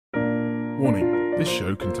Warning, this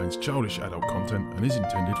show contains childish adult content and is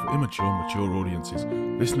intended for immature, mature audiences.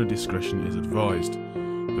 Listener discretion is advised.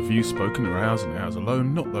 The views spoken are ours and ours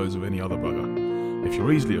alone, not those of any other bugger. If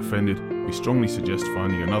you're easily offended, we strongly suggest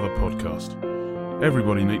finding another podcast.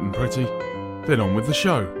 Everybody neat and pretty, then on with the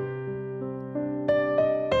show.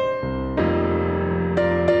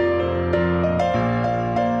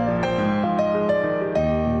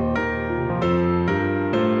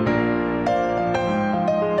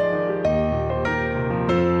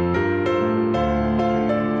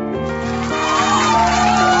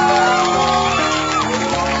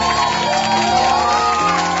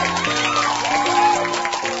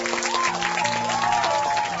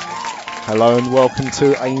 Hello and welcome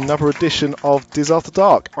to another edition of Diz After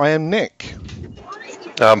Dark. I am Nick.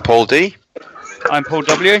 I'm Paul D. I'm Paul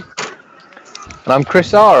W. And I'm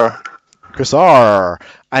Chris R. Chris R.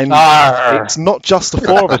 And it's not just the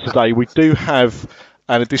four of us today. We do have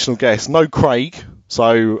an additional guest. No Craig.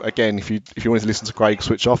 So again, if you wanted to listen to Craig,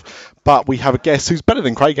 switch off. But we have a guest who's better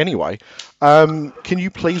than Craig anyway. Can you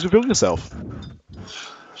please reveal yourself?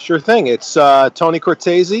 Sure thing. It's Tony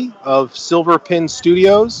Cortese of Silver Pin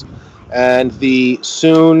Studios and the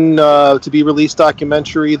soon to be released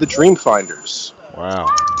documentary, The Dreamfinders. Wow.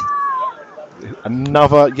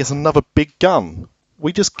 Another big gun.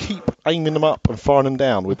 We just keep aiming them up and firing them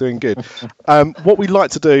down. We're doing good. What we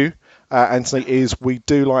like to do, Anthony, is we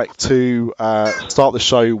do like to start the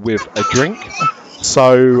show with a drink.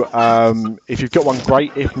 So if you've got one,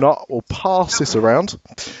 great. If not, we'll pass this around.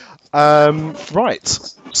 Right.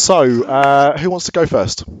 So who wants to go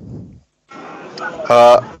first?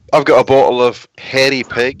 I've got a bottle of Hairy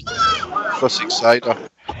Pig Classic Cider.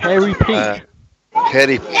 Hairy Pig?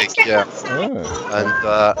 Hairy Pig, yeah.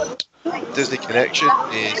 Oh. And Disney Connection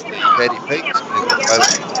is the Hairy Pigs.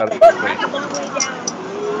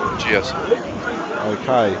 Cheers.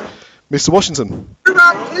 Okay. Mr. Washington?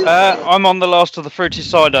 I'm on the last of the fruity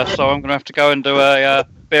cider, so I'm going to have to go and do a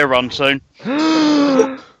beer run soon.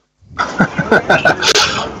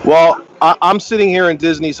 Well, I'm sitting here in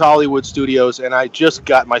Disney's Hollywood Studios, and I just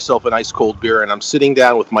got myself an ice cold beer, and I'm sitting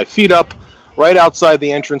down with my feet up right outside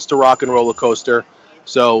the entrance to Rock and Roller Coaster.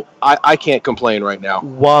 So I can't complain right now.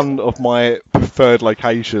 One of my preferred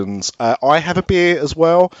locations. I have a beer as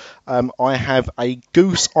well. I have a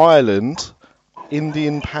Goose Island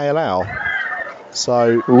Indian Pale Ale.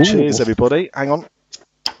 So cheers, everybody. Hang on.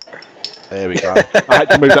 There we go. I had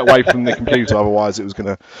to move that away from the computer, otherwise it was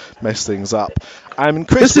going to mess things up.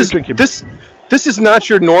 Chris, drinking. This is not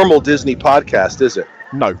your normal Disney podcast, is it?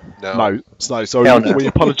 No. Sorry, we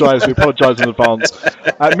apologise. We apologise in advance.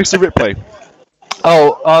 Mr. Ripley.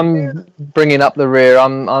 Oh, I'm bringing up the rear.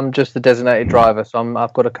 I'm just the designated driver, so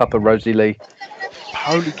I've got a cup of Rosie Lee.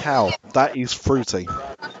 Holy cow, that is fruity.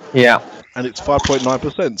 Yeah. And it's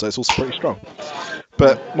 5.9%, so it's also pretty strong.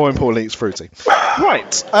 But more importantly, it's fruity.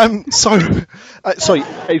 Right. Sorry,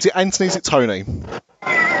 is it Anthony? Is it Tony?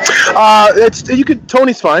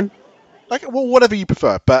 Tony's fine. Okay, well, whatever you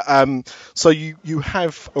prefer. But so you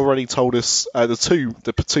have already told us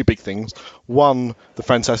the two big things. One, the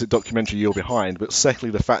fantastic documentary you're behind, but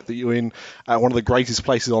secondly, the fact that you're in one of the greatest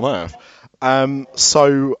places on earth.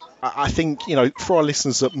 So I think, for our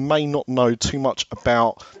listeners that may not know too much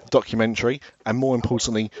about the documentary, and more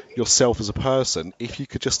importantly, yourself as a person, if you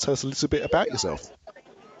could just tell us a little bit about yourself.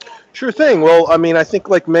 Sure thing. Well, I think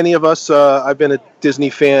like many of us, I've been a Disney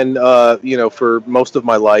fan, for most of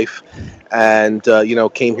my life, and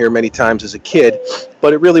came here many times as a kid.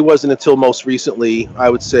 But it really wasn't until most recently, I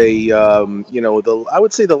would say,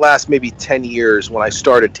 the last maybe 10 years when I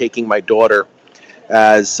started taking my daughter.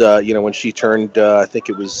 As when she turned, I think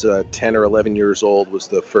it was 10 or 11 years old, was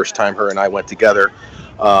the first time her and I went together.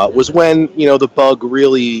 Was when the bug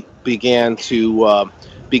really began to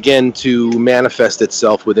manifest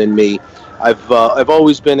itself within me. I've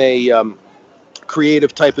always been a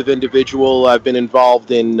creative type of individual. I've been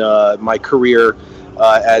involved in my career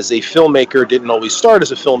as a filmmaker. Didn't always start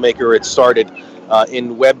as a filmmaker. It started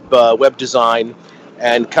in web design,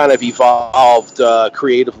 and kind of evolved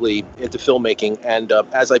creatively into filmmaking. And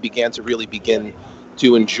as I began to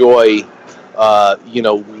enjoy,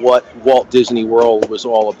 what Walt Disney World was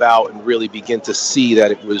all about, and really begin to see that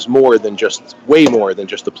it was way more than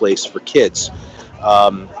just a place for kids,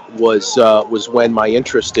 was when my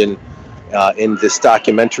interest in this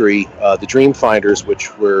documentary, The Dreamfinders,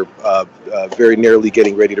 which we're very nearly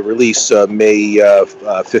getting ready to release May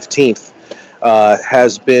 15th,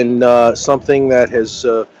 has been something that has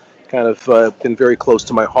kind of been very close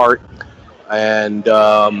to my heart, and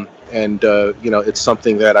it's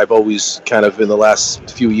something that I've always kind of in the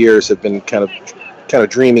last few years have been kind of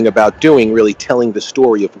dreaming about doing, really telling the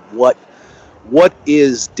story of what what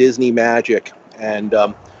is Disney magic, and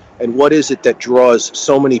what is it that draws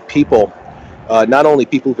so many people, not only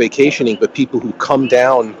people vacationing, but people who come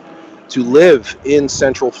down to live in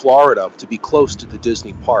Central Florida, to be close to the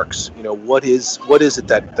Disney parks. What is it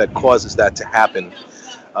that causes that to happen?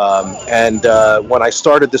 When I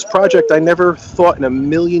started this project, I never thought in a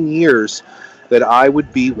million years that I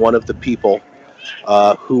would be one of the people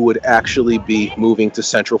who would actually be moving to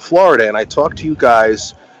Central Florida. And I talked to you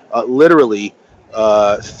guys literally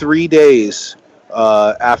 3 days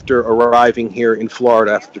after arriving here in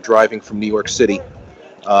Florida, after driving from New York City.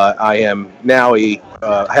 I am now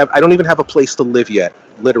I don't even have a place to live yet,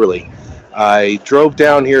 literally. I drove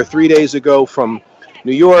down here 3 days ago from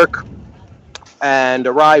New York and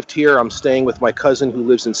arrived here. I'm staying with my cousin who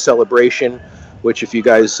lives in Celebration, which, if you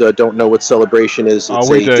guys don't know what Celebration is, it's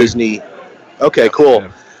Disney. Okay, cool.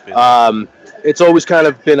 It's always kind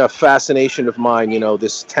of been a fascination of mine,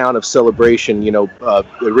 this town of Celebration,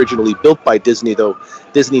 originally built by Disney, though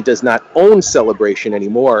Disney does not own Celebration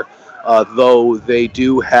anymore. Though they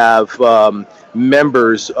do have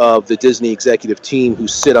members of the Disney executive team who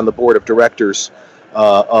sit on the board of directors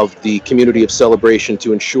of the community of Celebration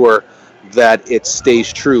to ensure that it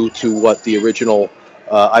stays true to what the original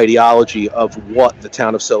ideology of what the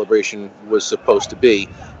town of Celebration was supposed to be,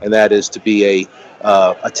 and that is to be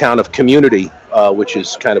a town of community, which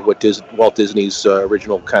is kind of what Walt Disney's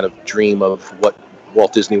original kind of dream of what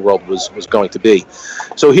Walt Disney World was going to be.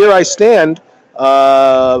 So here I stand.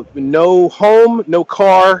 No home, no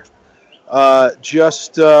car,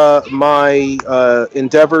 just my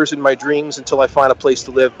endeavors and my dreams until I find a place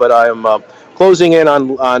to live. But I am closing in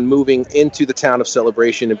on moving into the town of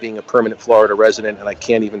Celebration and being a permanent Florida resident. And I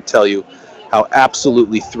can't even tell you how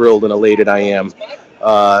absolutely thrilled and elated I am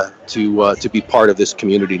to be part of this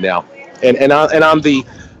community now. And on the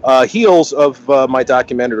heels of my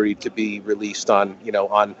documentary to be released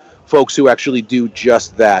on folks who actually do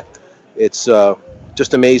just that. It's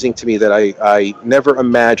just amazing to me that I never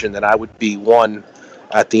imagined that I would be one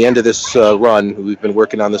at the end of this run. We've been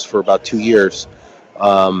working on this for about 2 years.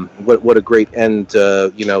 What a great end,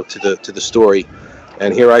 to the story.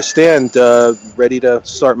 And here I stand, ready to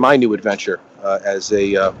start my new adventure as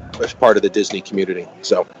part of the Disney community.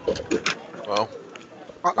 So, well,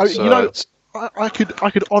 I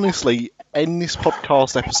could honestly end this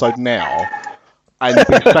podcast episode now and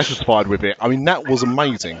be satisfied with it. I mean, that was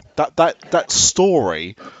amazing. That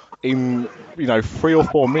story in 3 or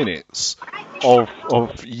 4 minutes of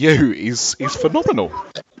you is phenomenal.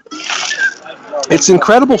 It's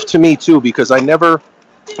incredible to me too, because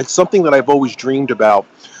it's something that I've always dreamed about.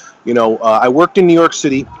 I worked in New York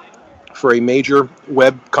City for a major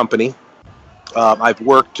web company. I've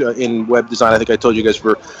worked in web design, I think I told you guys,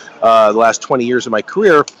 for the last 20 years of my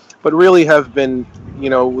career, but really have been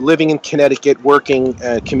living in Connecticut, working,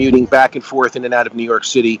 commuting back and forth in and out of New York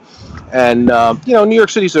City. And New York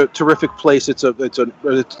City's a terrific place. It's an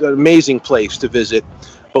amazing place to visit.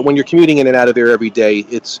 But when you're commuting in and out of there every day,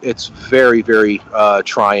 it's very, very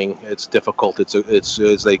trying. It's difficult.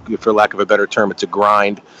 It's like, for lack of a better term, it's a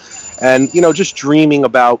grind. And just dreaming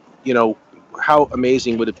about how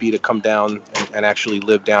amazing would it be to come down and actually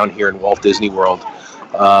live down here in Walt Disney World.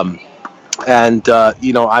 When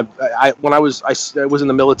I was in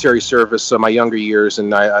the military service my younger years,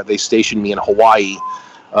 and they stationed me in Hawaii,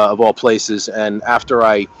 of all places. And after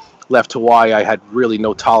I left Hawaii, I had really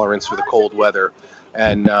no tolerance for the cold weather.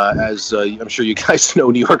 And as I'm sure you guys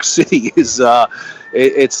know, New York City is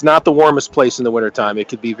it's not the warmest place in the wintertime. It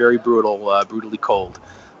could be very brutally cold.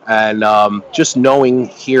 And just knowing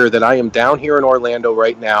here that I am down here in Orlando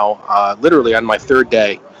right now, literally on my 3rd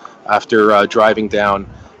day after driving down,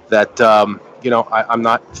 that I'm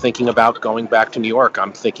not thinking about going back to New York.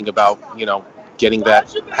 I'm thinking about getting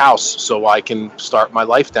that house so I can start my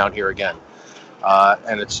life down here again.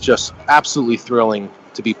 And it's just absolutely thrilling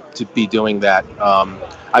to be doing that.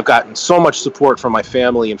 I've gotten so much support from my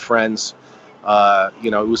family and friends.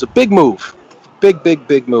 It was a big move,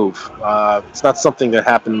 big move. It's not something that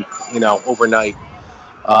happened overnight.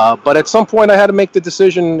 But at some point I had to make the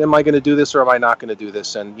decision: am I going to do this or am I not going to do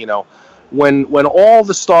this? And when all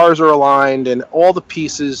the stars are aligned and all the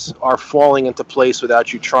pieces are falling into place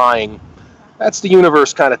without you trying, that's the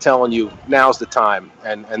universe kind of telling you now's the time.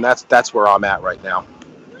 And that's where I'm at right now.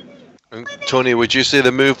 And Tony, would you say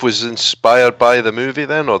the move was inspired by the movie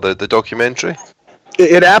then, or the documentary?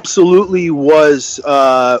 It absolutely was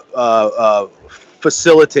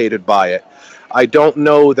facilitated by it. I don't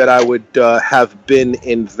know that I would have been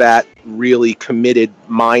in that really committed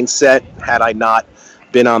mindset had I not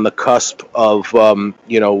been on the cusp of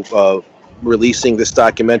releasing this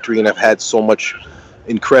documentary, and I've had so much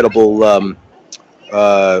incredible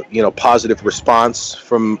positive response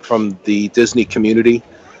from the Disney community.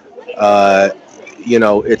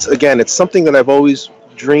 It's something that I've always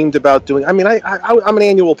dreamed about doing. I mean, I'm an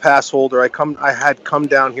annual pass holder. I had come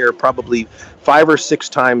down here probably 5 or 6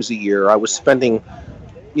 times a year. I was spending,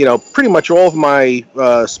 pretty much all of my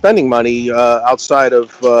spending money outside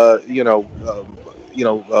of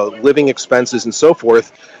living expenses and so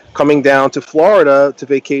forth, coming down to Florida to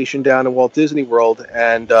vacation down in Walt Disney World,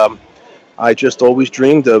 and I just always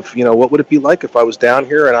dreamed of, what would it be like if I was down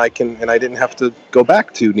here and I didn't have to go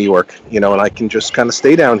back to New York, and I can just kind of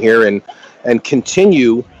stay down here and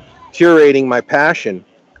continue curating my passion,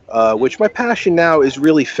 which my passion now is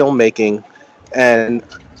really filmmaking. And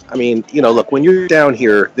I mean, look, when you're down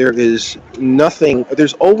here, there's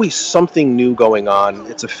always something new going on.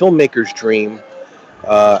 It's a filmmaker's dream.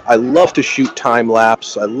 I love to shoot time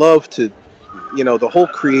lapse. I love to, the whole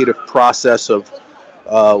creative process of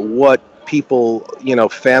what people,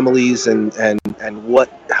 families and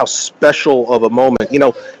how special of a moment,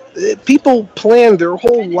 people plan their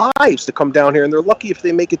whole lives to come down here, and they're lucky if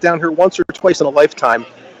they make it down here once or twice in a lifetime.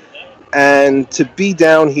 And to be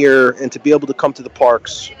down here and to be able to come to the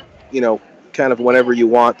parks, kind of whenever you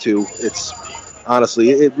want to, it's honestly,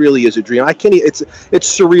 it really is a dream. It's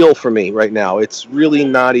surreal for me right now. It's really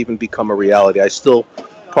not even become a reality.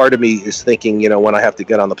 Part of me is thinking, when I have to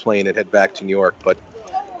get on the plane and head back to New York. But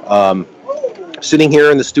sitting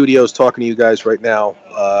here in the studios talking to you guys right now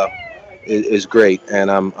is great,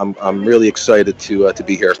 and I'm really excited to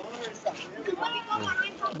be here.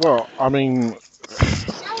 Well, I mean,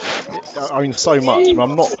 so much.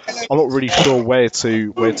 I'm not really sure where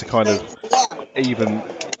to kind of even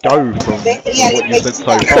go from what you've said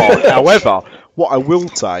so far. However, what I will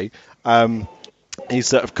say is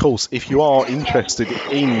that, of course, if you are interested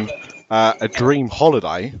in a dream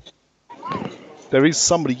holiday, there is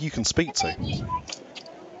somebody you can speak to.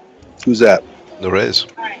 Who's that? There is.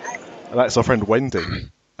 And that's our friend Wendy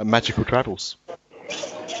at Magical Travels.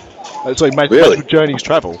 Really? Magical Journeys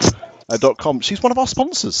Travel.com. She's one of our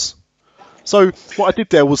sponsors. So what I did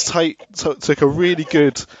there was took a really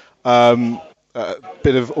good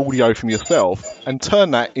bit of audio from yourself and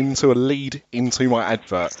turn that into a lead into my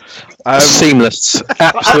advert. Seamless,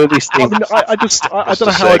 absolutely seamless. I don't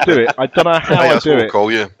know how I do it. I don't know how I do it.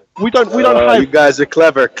 Call you. We don't have. You guys are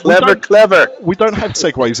clever. We don't have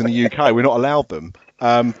segues in the UK. We're not allowed them.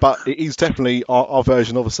 But it is definitely our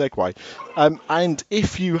version of a segue. And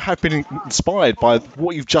if you have been inspired by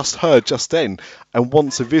what you've just heard just then and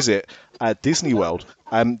want to visit Disney World,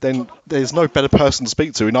 then there's no better person to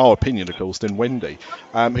speak to, in our opinion, of course, than Wendy,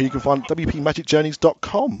 who you can find at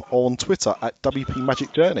wpmagicjourneys.com or on Twitter at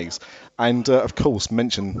wpmagicjourneys. And, of course,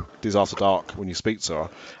 mention Disaster Dark when you speak to her,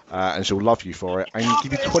 and she'll love you for it and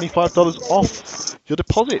give you $25 off your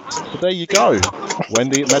deposit. So there you go,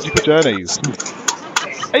 Wendy at Magical Journeys.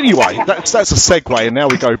 Anyway, that's a segue, and now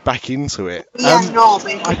we go back into it. I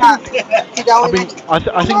think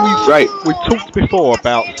we've talked before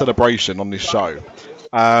about Celebration on this show.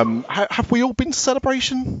 Have we all been to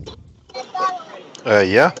Celebration?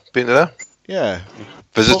 Yeah, been there. Yeah.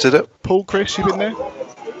 Visited it. Paul, Chris, you been there?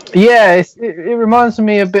 Yeah, it reminds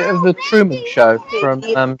me a bit of the Truman Show from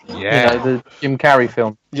the Jim Carrey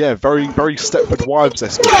film. Yeah, very, very Stepford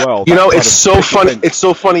Wives-esque as well. It's so funny. It's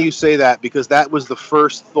so funny you say that, because that was the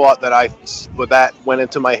first thought that went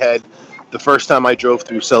into my head the first time I drove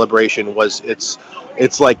through Celebration. Was it's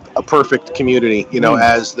like a perfect community,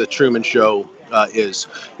 as the Truman Show is.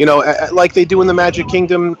 Like they do in the Magic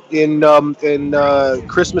Kingdom in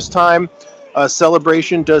Christmas time.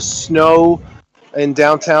 Celebration does snow in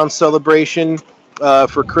downtown Celebration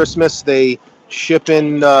for Christmas. They ship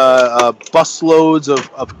in busloads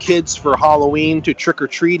of kids for Halloween to trick or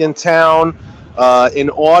treat in town. In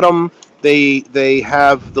autumn, they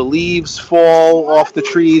have the leaves fall off the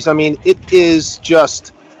trees. I mean, it is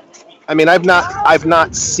just. I mean, I've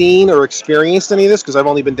not seen or experienced any of this because I've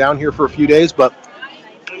only been down here for a few days, but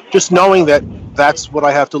just knowing that that's what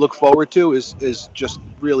I have to look forward to is just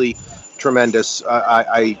really tremendous.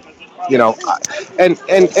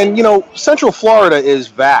 Central Florida is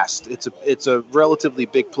vast. It's a relatively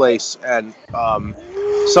big place, and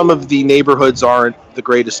some of the neighborhoods aren't the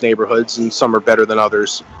greatest neighborhoods, and some are better than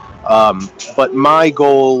others. But my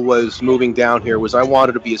goal was moving down here was I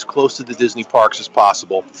wanted to be as close to the Disney parks as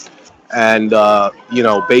possible, and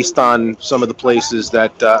based on some of the places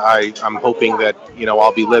that I'm hoping that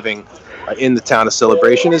I'll be living in the town of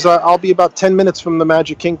Celebration is I'll be about 10 minutes from the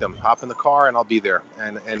Magic Kingdom. Hop in the car and I'll be there.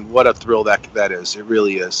 And what a thrill that is. It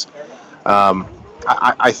really is.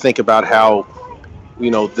 I think about how,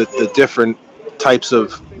 the different types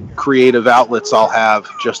of creative outlets I'll have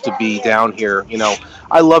just to be down here. You know,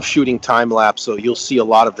 I love shooting time lapse, so you'll see a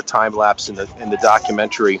lot of the time lapse in the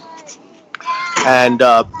documentary. And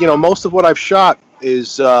you know, most of what I've shot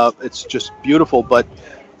is it's just beautiful. But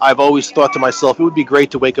I've always thought to myself, it would be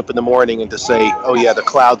great to wake up in the morning and to say, oh yeah, the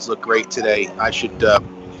clouds look great today. I should go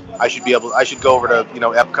over to, you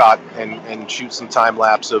know, Epcot and shoot some time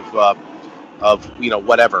lapse of you know,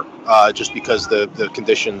 whatever, just because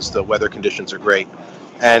the weather conditions are great.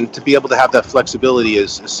 And to be able to have that flexibility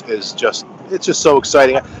is just, it's just so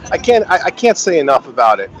exciting. I can't say enough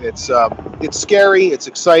about it. It's scary, it's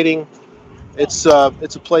exciting. It's a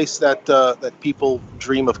place that people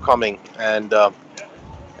dream of coming, and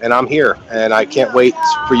I'm here, and I can't wait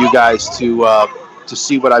for you guys to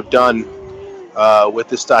see what I've done with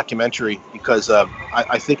this documentary, because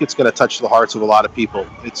I think it's going to touch the hearts of a lot of people.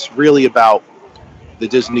 It's really about the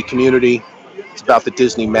Disney community. It's about the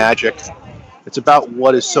Disney magic. It's about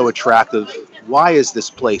what is so attractive. Why is this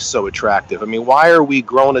place so attractive? I mean, why are we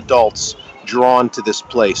grown adults drawn to this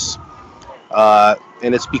place?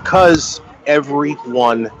 And it's because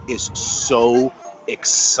everyone is so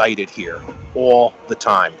excited here all the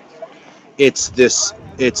time. It's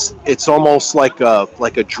almost like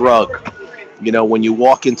a drug. You know, when you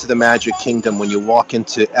walk into the Magic Kingdom, when you walk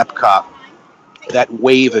into Epcot, that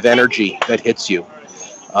wave of energy that hits you.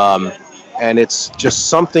 And it's just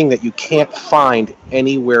something that you can't find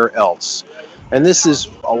anywhere else. And this is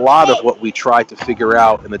a lot of what we tried to figure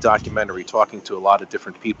out in the documentary, talking to a lot of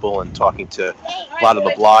different people and talking to a lot of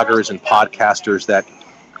the bloggers and podcasters that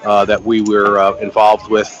we were involved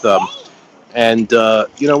with.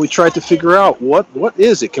 You know, we tried to figure out what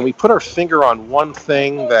is it? Can we put our finger on one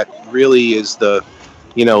thing that really is the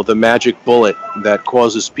magic bullet that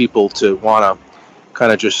causes people to want to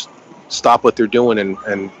kind of just stop what they're doing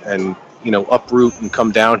and you know, uproot and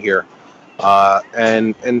come down here.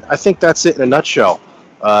 And I think that's it in a nutshell.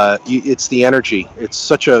 It's the energy. It's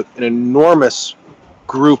such an enormous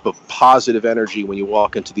group of positive energy when you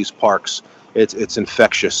walk into these parks. It's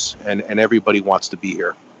infectious, and everybody wants to be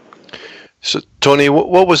here. So, Tony,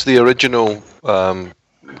 what was the original kind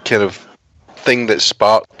of thing that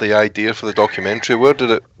sparked the idea for the documentary? Where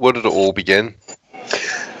did it all begin?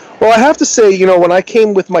 Well, I have to say, you know, when I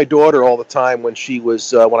came with my daughter all the time when she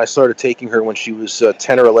was, when I started taking her when she was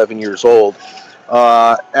 10 or 11 years old,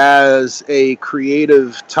 as a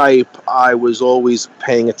creative type, I was always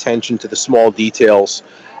paying attention to the small details.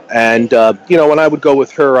 And, you know, when I would go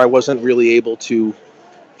with her, I wasn't really able to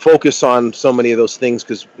focus on so many of those things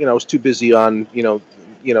because, you know, I was too busy on, you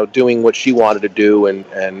know, doing what she wanted to do. And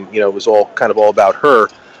you know, it was all about her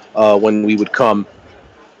when we would come.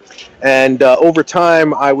 And over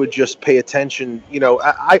time, I would just pay attention. You know,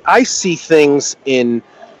 I see things in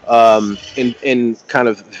kind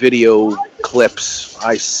of video clips.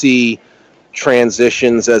 I see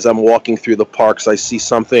transitions as I'm walking through the parks. I see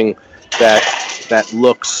something that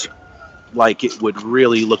looks like it would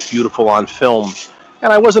really look beautiful on film.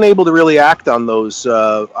 And I wasn't able to really act on those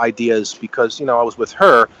ideas because, you know, I was with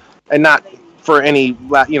her, and not for any,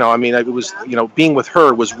 you know, I mean, it was, you know, being with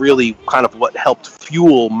her was really kind of what helped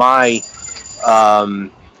fuel my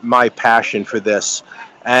my passion for this.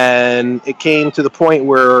 And it came to the point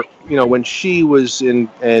where, you know, when she was in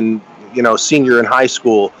you know, senior in high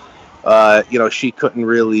school, you know, she couldn't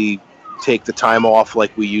really take the time off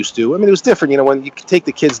like we used to. I mean, it was different, you know, when you could take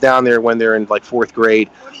the kids down there when they're in like 4th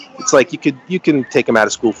grade, it's like you can take them out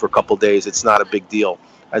of school for a couple of days. It's not a big deal.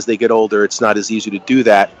 As they get older, it's not as easy to do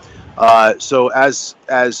that. So as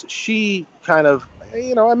she kind of,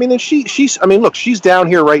 you know, I mean, and she's, I mean, look, she's down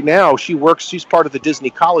here right now. She's part of the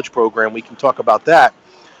Disney College program. We can talk about that.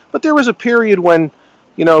 But there was a period when,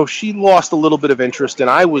 you know, she lost a little bit of interest,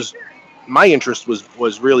 and my interest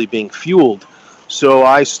was really being fueled. So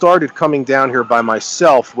I started coming down here by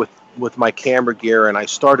myself with my camera gear, and I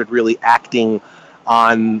started really acting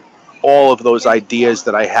on all of those ideas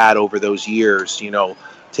that I had over those years, you know,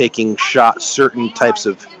 taking shots, certain types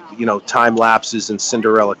of, you know, time lapses in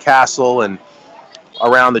Cinderella Castle and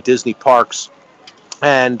around the Disney parks.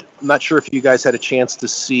 And I'm not sure if you guys had a chance to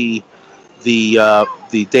see the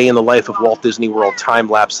day in the life of Walt Disney World time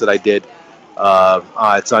lapse that I did.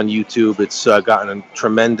 It's on YouTube. It's gotten a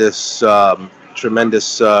tremendous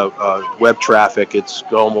web traffic. It's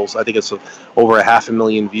almost, I think it's over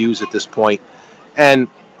 500,000 views at this point. And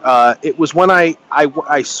it was when I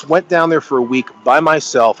went down there for a week by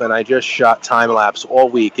myself, and I just shot time lapse all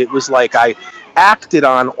week. It was like I acted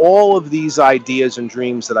on all of these ideas and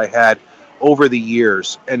dreams that I had over the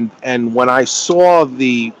years. And when I saw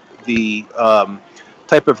the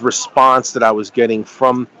type of response that I was getting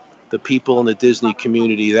from the people in the Disney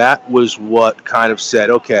community, that was what kind of said,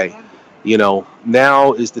 okay, you know,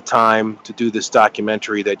 now is the time to do this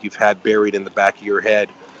documentary that you've had buried in the back of your head.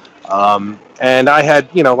 And I had,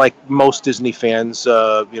 you know, like most Disney fans,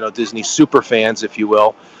 you know, Disney super fans, if you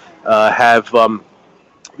will, have,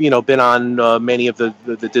 you know, been on many of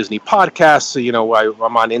the Disney podcasts. So, you know,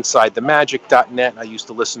 I'm on InsideTheMagic.net. I used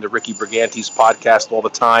to listen to Ricky Briganti's podcast all the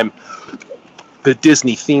time, the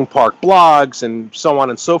Disney theme park blogs, and so on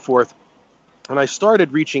and so forth. And I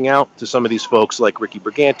started reaching out to some of these folks like Ricky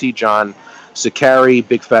Briganti, John Sicari,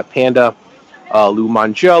 Big Fat Panda, Lou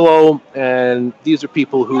Mangello, and these are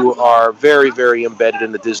people who are very, very embedded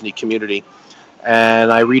in the Disney community.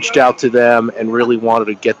 And I reached out to them and really wanted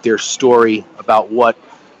to get their story about what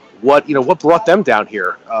you know, what brought them down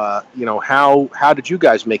here. You know, how did you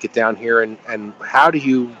guys make it down here, and how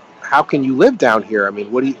can you live down here? I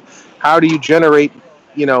mean, how do you generate,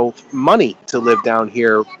 you know, money to live down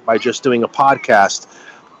here by just doing a podcast?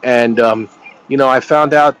 And you know, I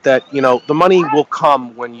found out that, you know, the money will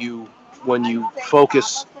come when you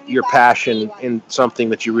focus your passion in something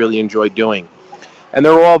that you really enjoy doing. And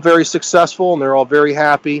they're all very successful, and they're all very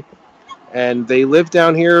happy, and they live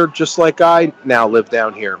down here just like I now live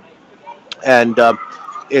down here. And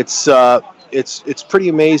it's pretty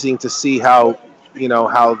amazing to see how, you know,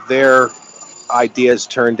 how their ideas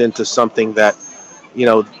turned into something that, you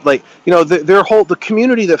know, like, you know, the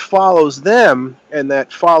community that follows them and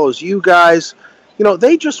that follows you guys, you know,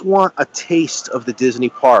 they just want a taste of the Disney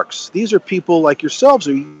parks. These are people like yourselves,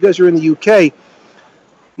 or you guys are in the UK.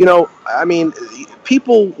 You know, I mean,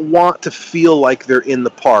 people want to feel like they're in the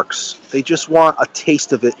parks. They just want a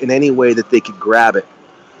taste of it in any way that they could grab it.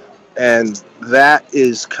 And that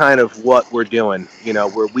is kind of what we're doing, you know,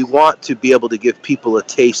 where we want to be able to give people a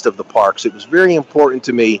taste of the parks. It was very important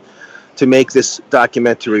to me to make this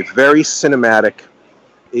documentary very cinematic.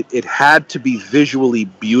 It had to be visually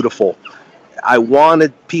beautiful. I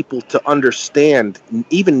wanted people to understand,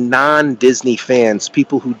 even non-Disney fans,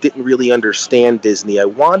 people who didn't really understand Disney, I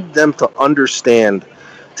wanted them to understand,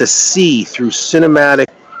 to see through cinematic,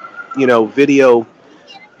 you know, video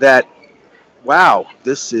that, wow,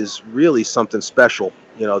 this is really something special.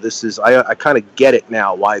 You know, this is, I kind of get it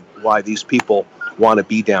now, why these people want to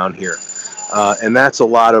be down here. And that's a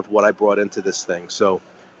lot of what I brought into this thing. So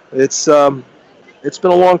it's been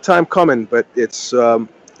a long time coming, but it's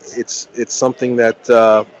something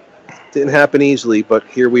that didn't happen easily, but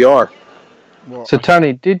here we are. So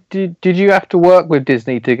Tony, did you have to work with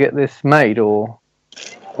Disney to get this made, or?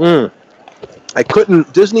 I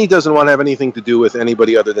couldn't. Disney doesn't want to have anything to do with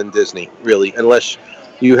anybody other than Disney, really, unless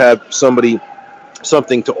you have something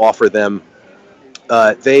to offer them.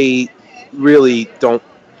 They really don't.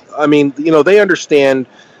 I mean, you know, they understand.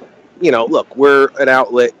 You know, look, we're an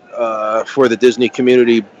outlet for the Disney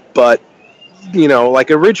community, but you know, like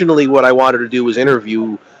originally, what I wanted to do was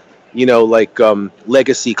interview, you know, like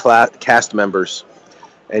legacy cast members,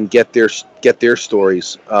 and get their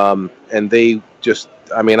stories. And they just.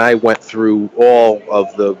 I mean, I went through all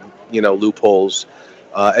of the, you know, loopholes,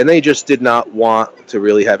 and they just did not want to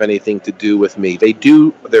really have anything to do with me.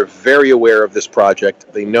 They're very aware of this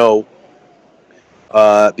project. They know,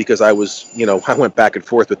 because I went back and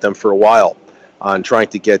forth with them for a while on trying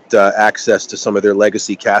to get access to some of their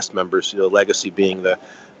legacy cast members, you know, legacy being the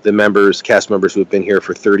cast members who have been here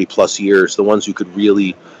for 30 plus years, the ones who could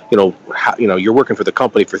really, you know, you're working for the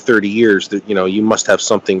company for 30 years, that, you know, you must have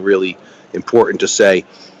something really important to say.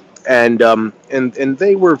 And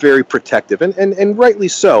they were very protective, and rightly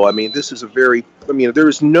so. I mean, this is there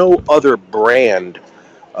is no other brand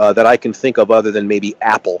that I can think of other than maybe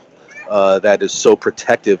Apple that is so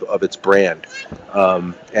protective of its brand.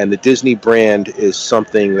 And the Disney brand is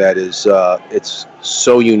something that is, it's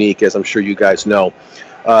so unique, as I'm sure you guys know.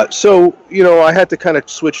 So, you know, I had to kind of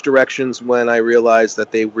switch directions when I realized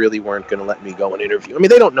that they really weren't going to let me go and interview. I mean,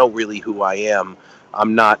 they don't know really who I am.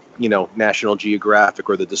 I'm not, you know, National Geographic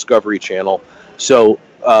or the Discovery Channel. So,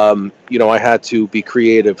 you know, I had to be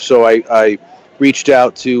creative. So I reached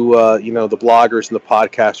out to, you know, the bloggers and the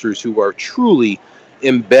podcasters who are truly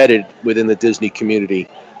embedded within the Disney community.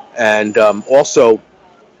 And also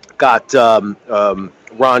got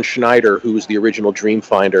Ron Schneider, who was the original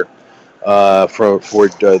Dreamfinder, for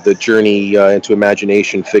the Journey into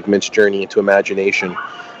Imagination, Figment's Journey into Imagination.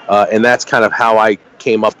 And that's kind of how I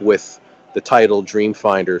came up with the title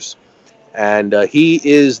Dreamfinders. And he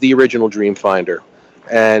is the original Dreamfinder.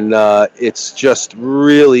 And it's just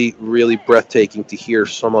really, really breathtaking to hear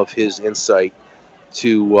some of his insight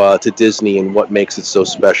to Disney and what makes it so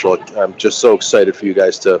special. I'm just so excited for you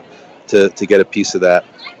guys to get a piece of that.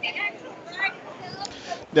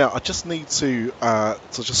 Now, I just need to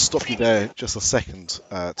just stop you there just a second,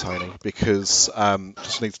 Tony, because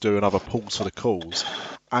just need to do another pause for the calls.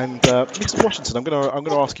 And Mr. Washington, I'm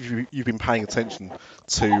gonna ask if you've been paying attention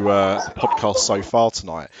to the podcast so far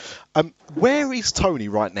tonight. Where is Tony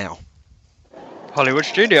right now? Hollywood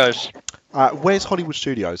Studios Where's Hollywood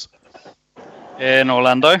Studios? in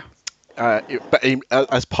Orlando,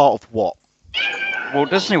 As part of what? Walt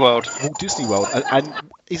Disney World. Walt Disney World. And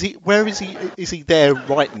is he? Where is he? Is he there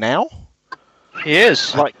right now? He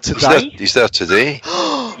is. Like today? He's there today.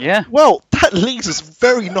 Yeah. Well, that leads us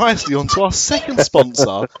very nicely onto our second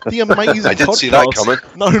sponsor, the amazing I didn't podcast see that coming.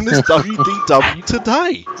 known as WDW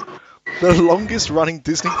Today, the longest-running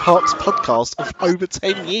Disney Parks podcast of over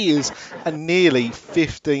 10 years and nearly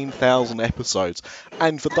 15,000 episodes.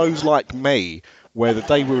 And for those like me, where the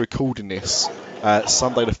day we're recording this,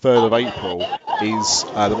 Sunday the 3rd of April, is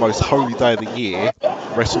the most holy day of the year,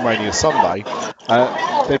 WrestleMania Sunday,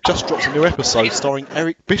 they've just dropped a new episode starring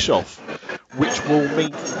Eric Bischoff, which will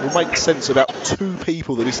make sense to about 2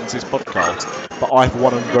 people that listen to this podcast, but I, for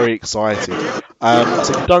one, am very excited. So if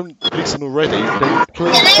you don't listen already, then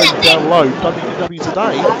please download WDW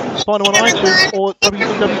Today, find them on iTunes or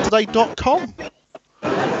www.today.com.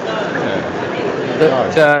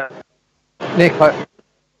 Yeah. Nick,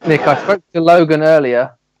 I spoke to Logan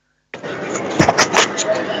earlier. You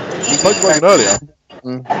spoke to Logan earlier?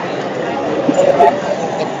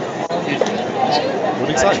 What did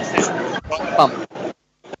he say?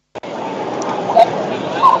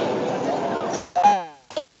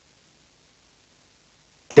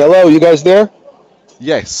 Hello, you guys there?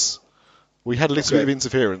 Yes. We had a little bit of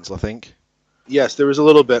interference, I think. Yes, there was a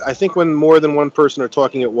little bit. I think when more than one person are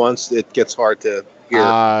talking at once, it gets hard to hear.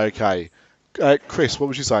 Okay. Chris, what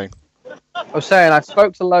was you saying? I was saying I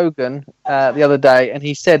spoke to Logan the other day, and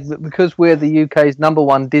he said that because we're the UK's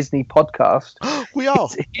 #1 Disney podcast, We are.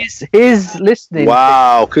 his listening.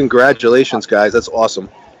 Wow, congratulations, guys. That's awesome.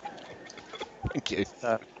 Thank you.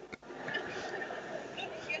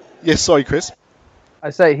 Yes, sorry, Chris. I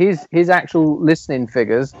say his actual listening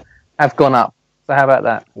figures have gone up. So how about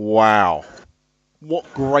that? Wow.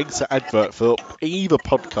 What greater advert for either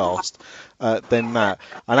podcast than that.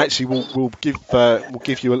 And actually, we'll give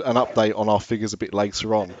you an update on our figures a bit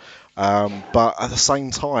later on. But at the same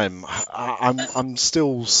time, I'm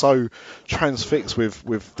still so transfixed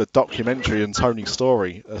with the documentary and Tony's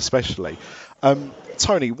story, especially.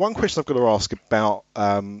 Tony, one question I've got to ask about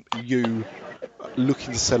you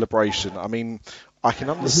looking to Celebration. I mean, I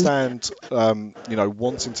can understand,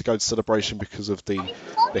 wanting to go to Celebration because of the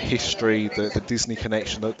history, the Disney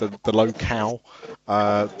connection, the locale,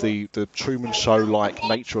 the Truman Show-like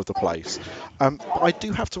nature of the place. But I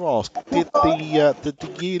do have to ask, did the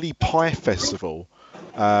yearly Pie Festival,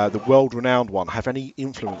 the world-renowned one, have any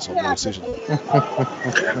influence on your decision?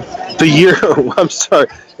 I'm sorry.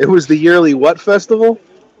 It was the yearly what festival?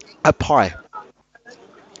 Pie.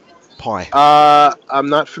 I'm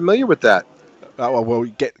not familiar with that. Well,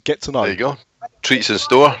 get to know. There you go. Treats in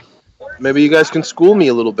store. Maybe you guys can school me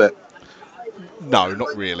a little bit. No,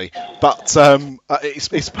 not really. But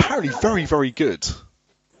it's apparently very, very good.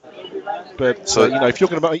 But if you're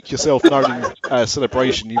going to make yourself known in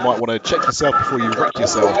Celebration, you might want to check yourself before you wreck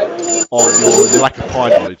yourself on your lack of pie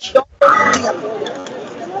knowledge.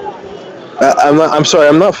 I'm sorry.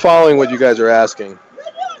 I'm not following what you guys are asking.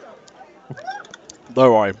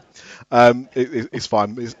 No, it's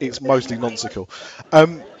fine. It's mostly nonsensical.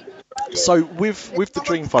 So with the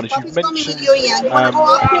Dream Fund, you've mentioned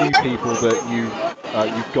a few people that you've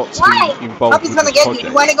got to be involved with this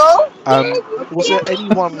project. Was there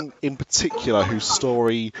anyone in particular whose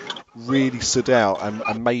story really stood out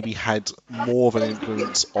and maybe had more of an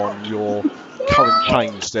influence on your current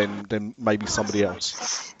change than maybe somebody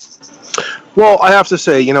else? Well, I have to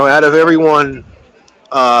say, out of everyone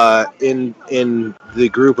in the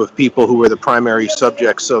group of people who were the primary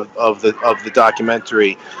subjects of the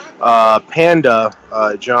documentary, Panda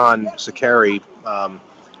John Sakari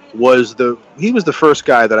was the first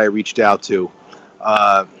guy that I reached out to,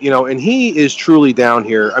 and he is truly down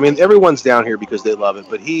here. I mean, everyone's down here because they love it,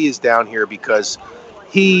 but he is down here because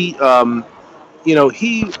he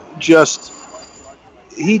just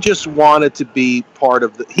wanted to be part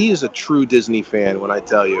of he is a true Disney fan, when I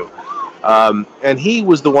tell you. And he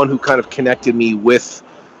was the one who kind of connected me with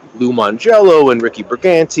Lou Mongello and Ricky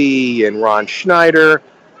Briganti and Ron Schneider.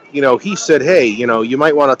 He said, hey, you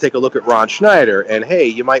might want to take a look at Ron Schneider, and hey,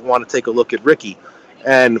 you might want to take a look at Ricky.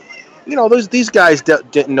 And, these guys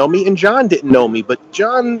didn't know me, and John didn't know me, but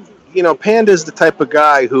John, Panda's the type of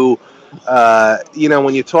guy who,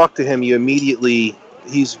 when you talk to him, you immediately,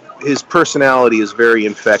 his personality is very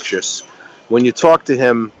infectious. when you talk to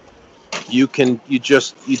him, you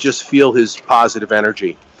just feel his positive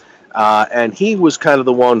energy. And he was kind of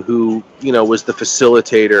the one who, was the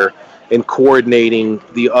facilitator in coordinating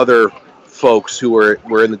the other folks who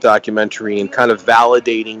were in the documentary and kind of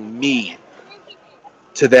validating me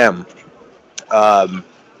to them.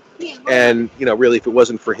 And, really, if it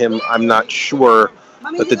wasn't for him, I'm not sure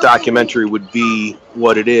that the documentary would be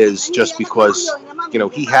what it is, just because,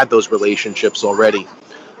 he had those relationships already.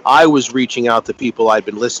 I was reaching out to people I'd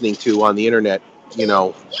been listening to on the internet,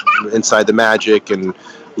 Inside the Magic and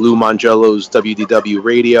Lou Mangello's WDW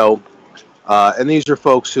Radio. And these are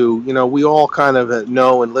folks who, we all kind of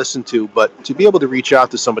know and listen to, but to be able to reach out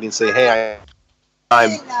to somebody and say, hey,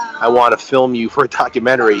 I want to film you for a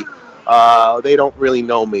documentary, they don't really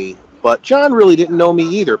know me. But John really didn't know me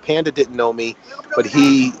either. Panda didn't know me, but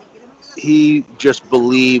he just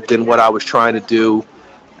believed in what I was trying to do,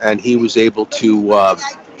 and he was able to,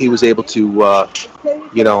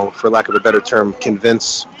 for lack of a better term,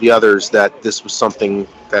 convince the others that this was something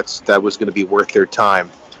that was going to be worth their time.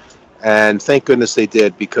 And thank goodness they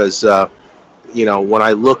did, because when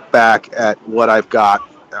I look back at what I've got,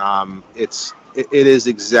 it is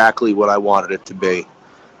exactly what I wanted it to be.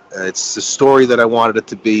 It's the story that I wanted it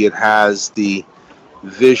to be. It has the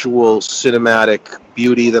visual, cinematic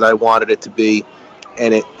beauty that I wanted it to be,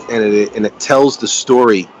 and it tells the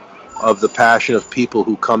story of the passion of people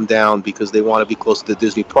who come down because they want to be close to the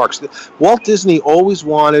Disney parks. Walt Disney always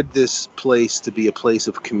wanted this place to be a place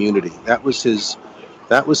of community. That was his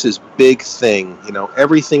big thing.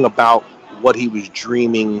 Everything about what he was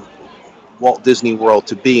dreaming Walt Disney World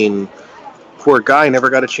to be. And poor guy never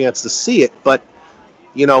got a chance to see it, but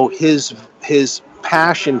his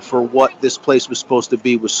passion for what this place was supposed to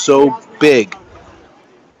be was so big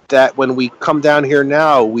that when we come down here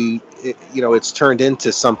now, it's turned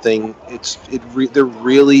into something. There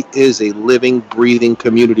really is a living, breathing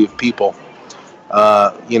community of people.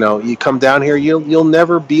 You come down here, you'll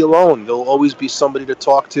never be alone. There'll always be somebody to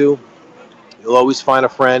talk to. You'll always find a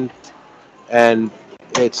friend, and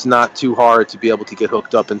it's not too hard to be able to get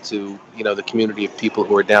hooked up into the community of people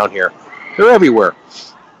who are down here. They're everywhere.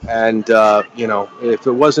 And, if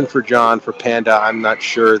it wasn't for John, for Panda, I'm not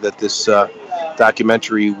sure that this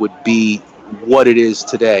documentary would be what it is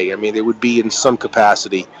today. I mean, it would be in some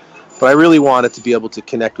capacity. But I really wanted to be able to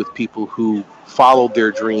connect with people who followed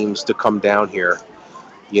their dreams to come down here.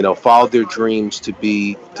 Followed their dreams to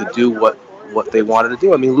do what they wanted to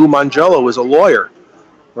do. I mean, Lou Mangello was a lawyer,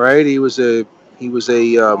 right? He was a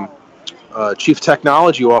chief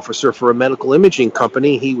technology officer for a medical imaging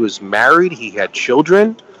company. He was married. He had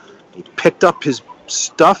children. He picked up his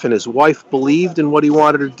stuff, and his wife believed in what he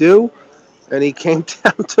wanted to do, and he came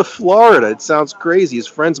down to Florida. It sounds crazy. His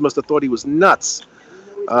friends must have thought he was nuts,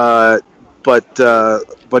 but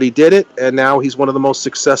he did it, and now he's one of the most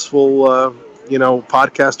successful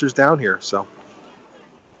podcasters down here. So.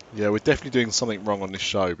 Yeah, we're definitely doing something wrong on this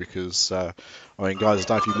show because, guys, I don't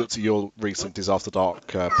know if you've looked at your recent Disaster Dark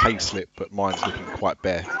pay slip, but mine's looking quite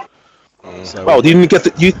bare. So, you didn't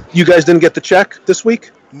get you guys didn't get the check this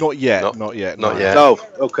week? Not yet. No. Not yet. Oh,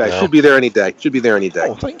 okay. No. Should be there any day.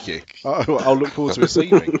 Oh, thank you. I'll look forward to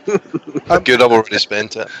receiving. Good, I've already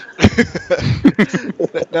spent it.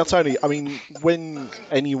 Now, Tony, I mean, when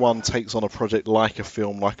anyone takes on a project like a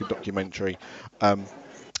film, like a documentary,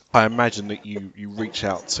 I imagine that you reach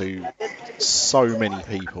out to so many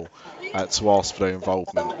people to ask for their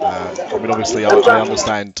involvement. I mean, obviously, I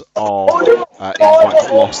understand our invites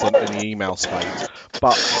lost in the email space,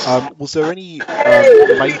 but was there any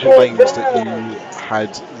major names that you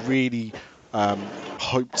had really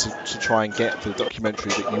hoped to try and get for the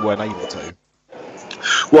documentary that you weren't able to?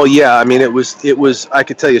 Well, yeah, I mean, it was. I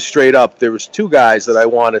could tell you straight up, there was two guys that I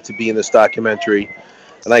wanted to be in this documentary.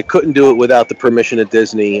 And I couldn't do it without the permission of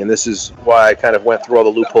Disney, and this is why I kind of went through all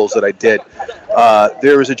the loopholes that I did.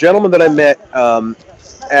 There was a gentleman that I met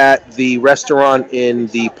at the restaurant in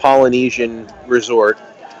the Polynesian Resort.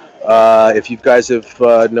 If you guys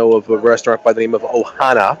know of a restaurant by the name of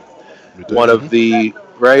Ohana, one of the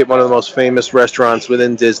most famous restaurants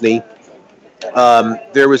within Disney.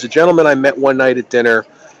 There was a gentleman I met one night at dinner.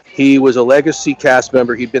 He was a legacy cast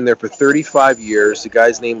member. He'd been there for 35 years. The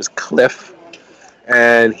guy's name is Cliff.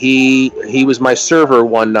 And he was my server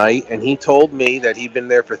one night, and he told me that he'd been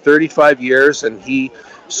there for 35 years, and he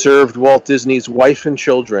served Walt Disney's wife and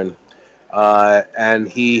children, and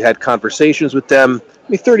he had conversations with them. I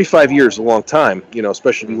mean, 35 years is a long time,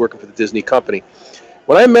 especially working for the Disney company.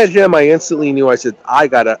 When I met him, I instantly knew, I said,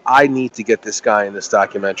 I need to get this guy in this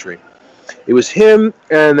documentary. It was him,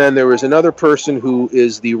 and then there was another person who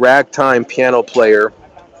is the ragtime piano player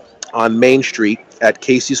on Main Street at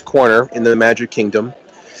Casey's Corner in the Magic Kingdom.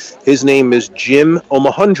 His name is Jim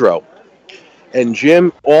Omahundro. And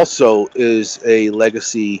Jim also is a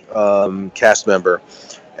Legacy cast member.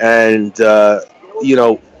 And,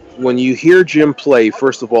 when you hear Jim play,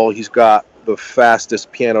 first of all, he's got the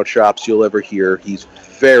fastest piano chops you'll ever hear. He's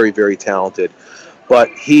very, very talented. But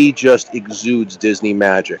he just exudes Disney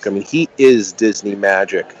magic. I mean, he is Disney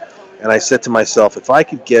magic. And I said to myself, if I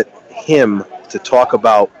could get him to talk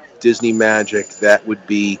about Disney magic, that would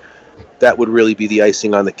really be the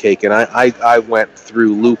icing on the cake. And I went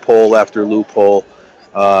through loophole after loophole,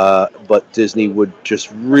 but Disney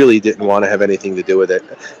really didn't want to have anything to do with it.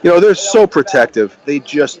 They're so protective. They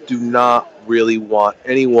just do not really want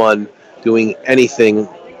anyone doing anything,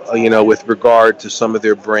 with regard to some of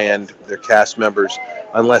their brand, their cast members,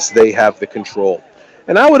 unless they have the control.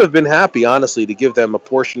 And I would have been happy, honestly, to give them a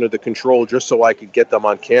portion of the control just so I could get them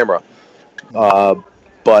on camera.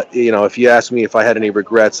 But, if you ask me if I had any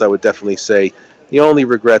regrets, I would definitely say the only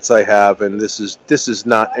regrets I have, and this is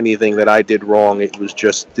not anything that I did wrong.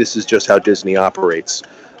 This is just how Disney operates.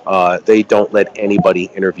 They don't let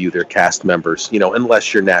anybody interview their cast members,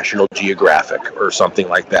 unless you're National Geographic or something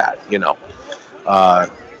like that,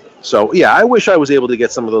 So, yeah, I wish I was able to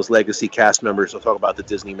get some of those Legacy cast members to talk about the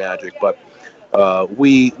Disney magic, but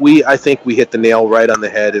I think we hit the nail right on the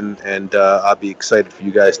head, and I'll be excited for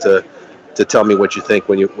you guys to tell me what you think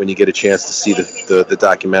when you get a chance to see the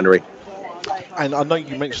documentary. And I know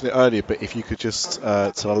you mentioned it earlier, but if you could just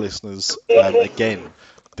tell our listeners again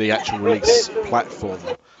the actual release platform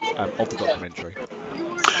of the documentary.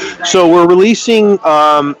 So we're releasing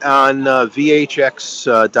on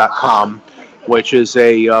VHX.com, which is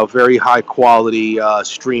a very high quality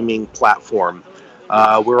streaming platform.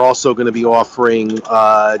 We're also going to be offering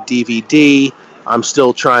DVD. I'm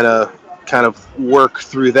still trying to kind of work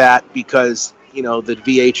through that because the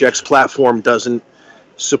VHX platform doesn't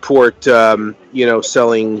support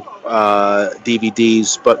selling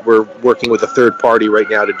DVDs, but we're working with a third party right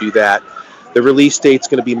now to do that. The release date's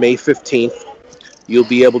going to be May 15th. You'll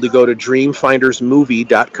be able to go to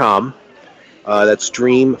dreamfindersmovie.com. That's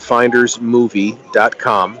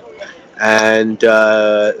dreamfindersmovie.com, and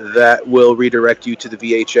that will redirect you to the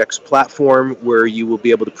VHX platform where you will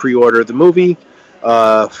be able to pre-order the movie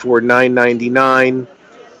for $9.99.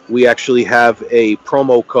 We actually have a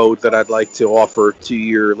promo code that I'd like to offer to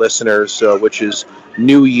your listeners, which is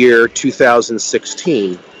New Year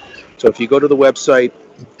 2016. So if you go to the website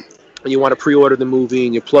and you want to pre-order the movie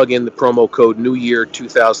and you plug in the promo code New Year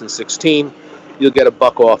 2016, you'll get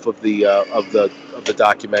 $1 off of the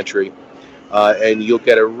documentary, and you'll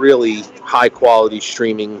get a really high quality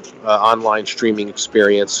streaming online streaming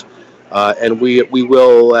experience. And we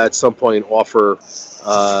will at some point offer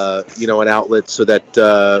an outlet so that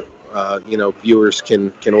viewers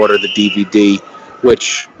can order the DVD,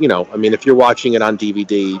 which if you're watching it on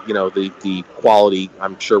DVD, the quality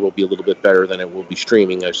I'm sure will be a little bit better than it will be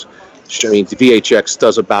streaming. The VHX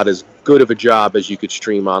does about as good of a job as you could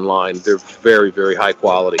stream online. They're very, very high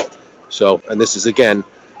quality. So, and this is again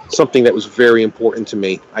something that was very important to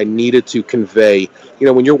me. I needed to convey,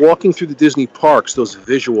 when you're walking through the Disney parks, those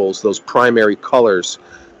visuals, those primary colors,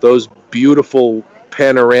 those beautiful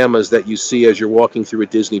panoramas that you see as you're walking through a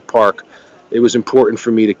Disney park, it was important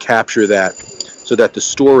for me to capture that so that the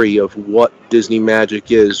story of what Disney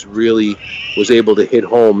magic is really was able to hit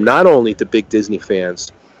home, not only to big Disney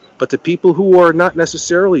fans, but to people who are not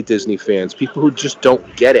necessarily Disney fans, people who just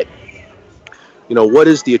don't get it. What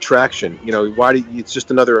is the attraction? It's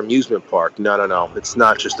just another amusement park. No. It's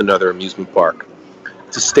not just another amusement park.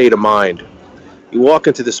 It's a state of mind. You walk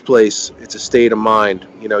into this place, it's a state of mind.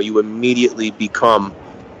 You immediately become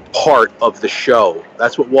part of the show.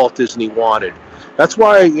 That's what Walt Disney wanted. That's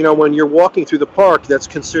why, when you're walking through the park, that's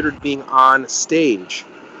considered being on stage.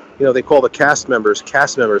 They call the cast members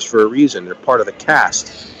for a reason. They're part of the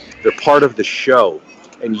cast. They're part of the show.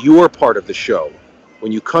 And you're part of the show.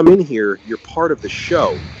 When you come in here, you're part of the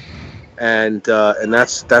show, and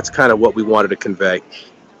that's kind of what we wanted to convey.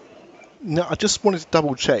 No, I just wanted to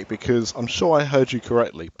double check because I'm sure I heard you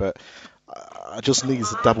correctly, but I just needed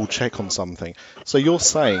to double check on something. So you're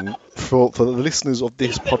saying for the listeners of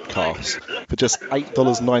this podcast, for just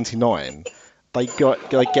 $8.99, they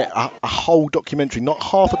get a whole documentary, not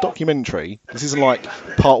half a documentary. This isn't like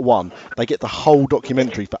part one. They get the whole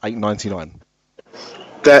documentary for $8.99.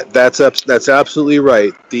 That's absolutely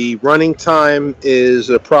right. The running time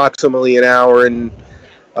is approximately an hour and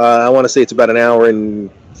I want to say it's about an hour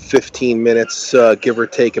and 15 minutes, give or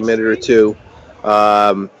take a minute or two.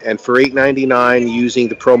 And for $8.99, using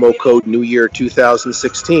the promo code New Year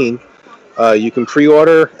 2016, You can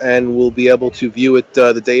pre-order, and we'll be able to view it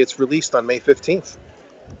the day it's released on May 15th.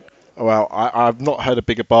 Well, I've not heard a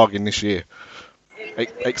bigger bargain this year,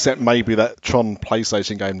 except maybe that Tron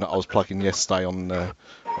PlayStation game that I was plugging yesterday on the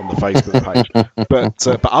Facebook page.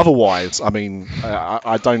 But otherwise, I mean,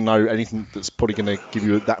 I don't know anything that's probably going to give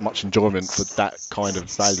you that much enjoyment for that kind of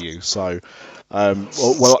value. So,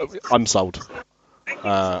 well, I'm sold.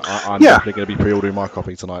 I'm definitely going to be pre-ordering my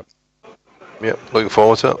copy tonight. Yep, looking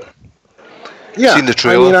forward to it. Yeah, Seen the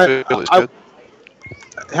trailer? It's good.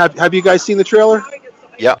 Have you guys seen the trailer?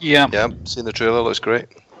 Yeah, Yeah. Seen the trailer. Looks great.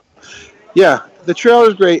 Yeah, the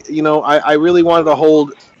trailer's great. You know, I really wanted to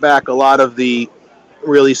hold back a lot of the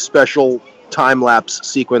really special time-lapse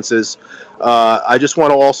sequences. I just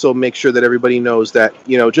want to also make sure that everybody knows that,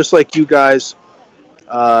 you know, just like you guys,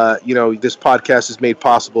 you know, this podcast is made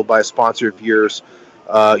possible by a sponsor of yours.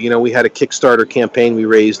 You know, we had a Kickstarter campaign. We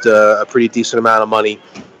raised a pretty decent amount of money.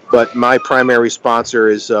 But my primary sponsor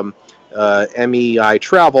is MEI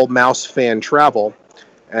Travel, Mouse Fan Travel.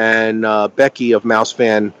 And Becky of Mouse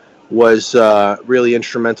Fan was really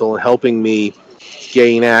instrumental in helping me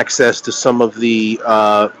gain access to some of the,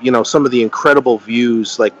 you know, some of the incredible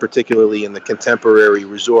views, like particularly in the Contemporary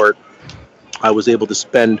Resort. I was able to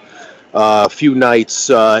spend a few nights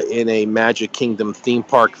in a Magic Kingdom theme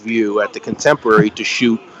park view at the Contemporary to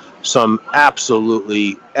shoot some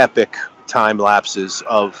absolutely epic time lapses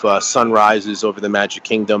of sunrises over the Magic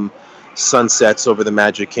Kingdom, sunsets over the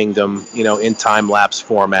Magic Kingdom, you know, in time lapse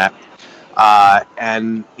format.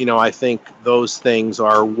 And, you know, I think those things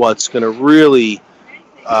are what's going to really,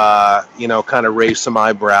 you know, kind of raise some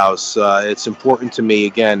eyebrows. It's important to me,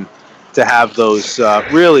 again, to have those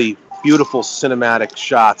really beautiful cinematic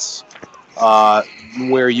shots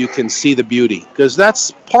where you can see the beauty, because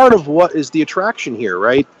that's part of what is the attraction here,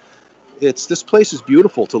 right? This place is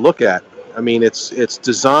beautiful to look at. I mean, it's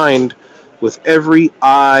designed with every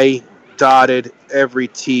I dotted, every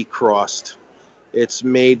T crossed. It's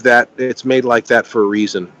made like that for a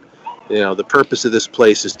reason. You know, the purpose of this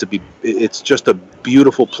place is it's just a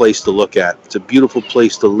beautiful place to look at. It's a beautiful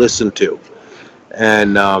place to listen to.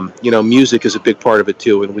 And, you know, music is a big part of it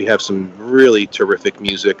too. And we have some really terrific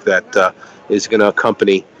music that is going to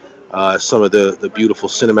accompany some of the beautiful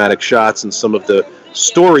cinematic shots and some of the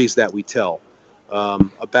stories that we tell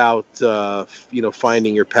about, you know,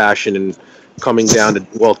 finding your passion and coming down to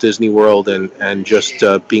Walt Disney World and just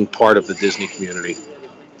being part of the Disney community.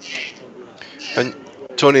 And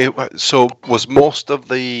Tony, so was most of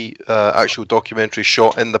the actual documentary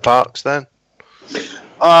shot in the parks then?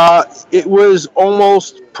 It was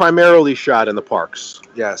almost primarily shot in the parks.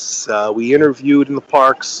 Yes, we interviewed in the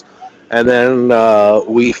parks, and then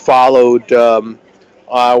we followed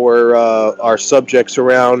our subjects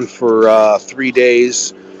around for 3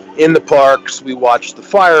 days in the parks. We watched the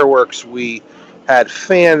fireworks. We had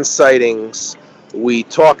fan sightings. We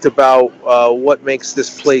talked about what makes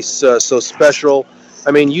this place so special.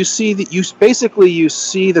 I mean, you see the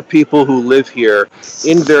people who live here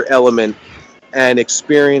in their element and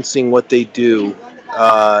experiencing what they do,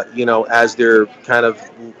 you know, as their kind of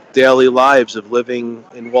daily lives of living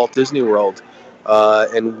in Walt Disney World.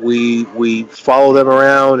 And we follow them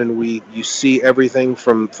around, and you see everything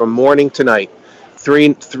from morning to night.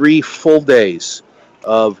 Three full days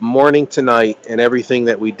of morning to night and everything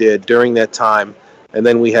that we did during that time. And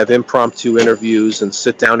then we have impromptu interviews and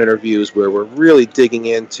sit-down interviews where we're really digging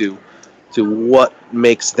into what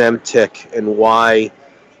makes them tick and why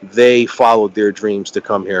they followed their dreams to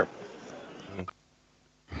come here.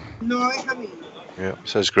 Yeah,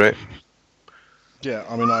 sounds great. Yeah,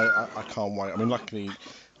 I mean, I can't wait. I mean, luckily,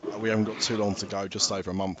 we haven't got too long to go, just over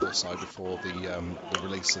a month or so before the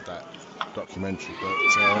release of that documentary. But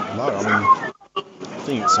no, I mean, I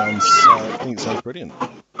think it sounds brilliant.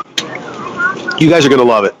 You guys are going to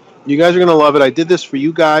love it. You guys are going to love it. I did this for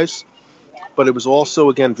you guys, but it was also,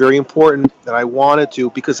 again, very important that I wanted to,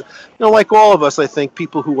 because, you know, like all of us, I think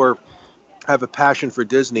people who have a passion for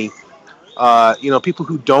Disney, you know, people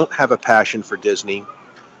who don't have a passion for Disney,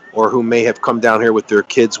 or who may have come down here with their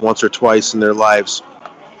kids once or twice in their lives,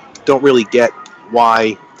 don't really get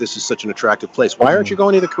why this is such an attractive place. Why aren't you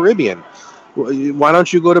going to the Caribbean? Why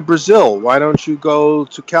don't you go to Brazil? Why don't you go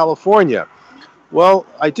to California? Well,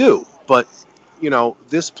 I do, but, you know,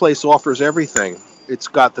 this place offers everything. It's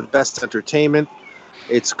got the best entertainment.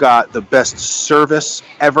 It's got the best service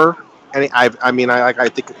ever. And I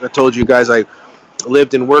think I told you guys I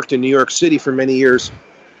lived and worked in New York City for many years.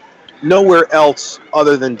 Nowhere else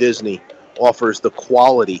other than Disney offers the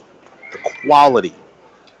quality,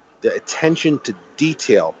 the attention to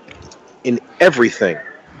detail in everything.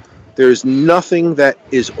 There's nothing that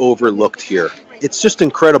is overlooked here. it's just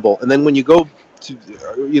incredible. And then when you go to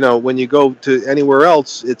anywhere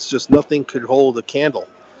else, it's just nothing could hold a candle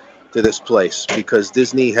to this place, because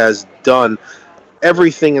Disney has done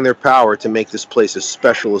everything in their power to make this place as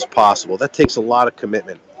special as possible. That takes a lot of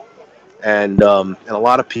commitment, and a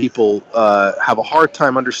lot of people have a hard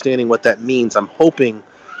time understanding what that means. I'm hoping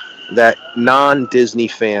that non-Disney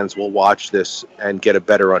fans will watch this and get a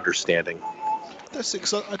better understanding. That's it,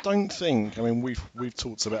 'cause I don't think. I mean, we've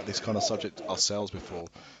talked about this kind of subject ourselves before,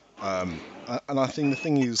 and I think the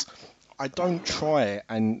thing is, I don't try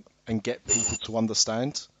and get people to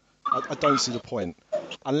understand. I don't see the point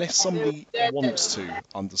unless somebody wants to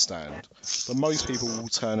understand. But most people will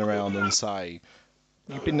turn around and say,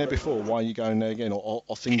 "You've been there before. Why are you going there again?" or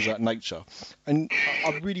things of that nature. And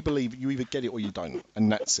I really believe you either get it or you don't,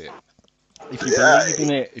 and that's it. If you believe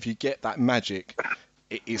in it, if you get that magic,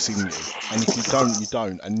 it's in you. And if you don't, you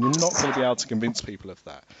don't. And you're not going to be able to convince people of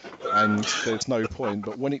that. And there's no point.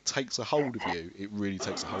 But when it takes a hold of you, it really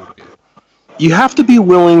takes a hold of you. You have to be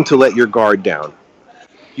willing to let your guard down.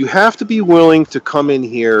 You have to be willing to come in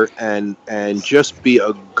here and just be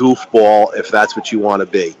a goofball if that's what you want to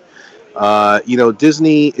be.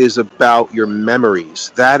 Disney is about your memories.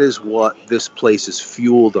 That is what this place is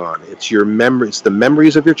fueled on. It's your memories. It's the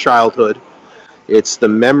memories of your childhood. It's the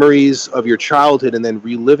memories of your childhood, and then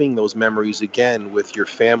reliving those memories again with your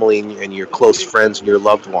family and your close friends and your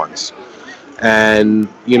loved ones. And,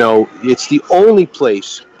 it's the only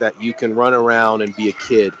place that you can run around and be a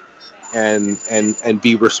kid and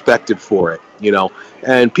be respected for it,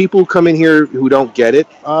 And people who come in here who don't get it,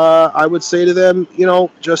 I would say to them,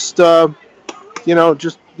 nobody's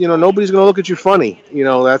going to look at you funny.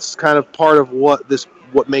 That's kind of part of what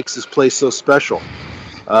makes this place so special.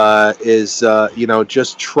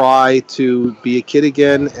 Just try to be a kid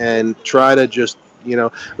again and try to just,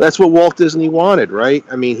 that's what Walt Disney wanted, right?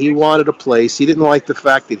 I mean, he wanted a place. He didn't like the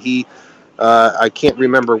fact that I can't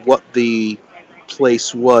remember what the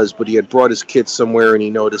place was, but he had brought his kids somewhere and he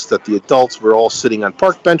noticed that the adults were all sitting on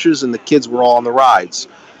park benches and the kids were all on the rides.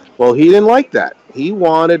 Well, he didn't like that. He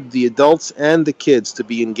wanted the adults and the kids to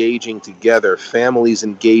be engaging together, families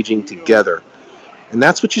engaging together. And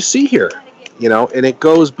that's what you see here, and it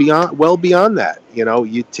goes well beyond that.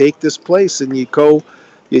 You take this place and you go,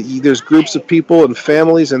 there's groups of people and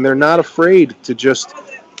families, and they're not afraid to just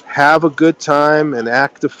have a good time and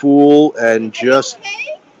act a fool and just,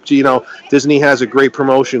 Disney has a great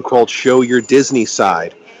promotion called Show Your Disney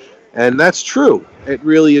Side. And that's true. It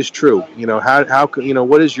really is true.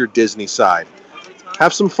 What is your Disney side?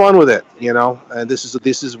 Have some fun with it, and this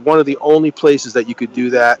is one of the only places that you could do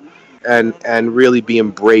that and really be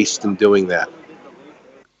embraced in doing that.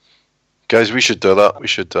 Guys, we should do that. We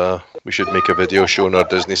should make a video showing our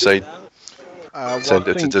Disney side. Send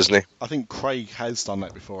it to Disney. I think Craig has done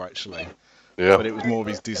that before, actually. Yeah. But it was more of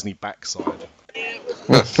his Disney backside.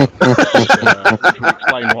 Which would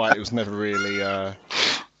explain why it was never really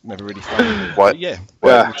fun. What? Yeah.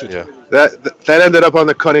 That ended up on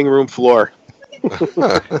the cutting room floor.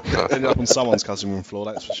 Ended up on someone's cutting room floor,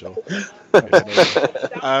 that's for sure.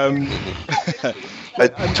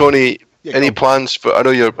 Tony, Yeah, any plans for? I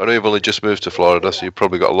know you've only just moved to Florida, so you've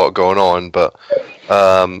probably got a lot going on. But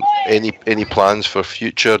any plans for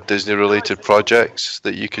future Disney-related projects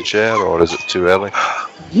that you could share, or is it too early?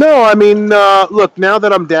 No, I mean, look. Now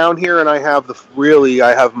that I'm down here and I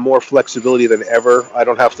have more flexibility than ever. I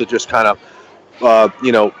don't have to just kind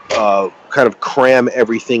of cram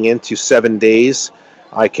everything into 7 days.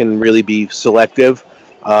 I can really be selective.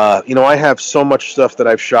 I have so much stuff that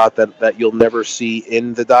I've shot that you'll never see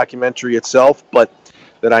in the documentary itself, but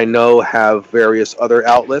that I know have various other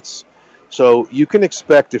outlets. So you can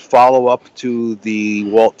expect a follow-up to the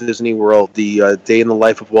Walt Disney World, the Day in the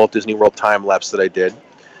Life of Walt Disney World time lapse that I did.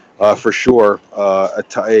 For sure, a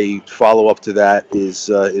follow-up to that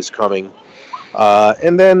is coming.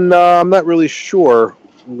 And then I'm not really sure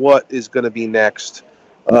what is going to be next.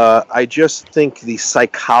 I just think the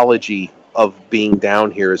psychology of being down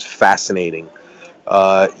here is fascinating.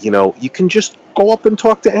 You can just go up and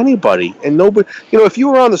talk to anybody, and nobody. If you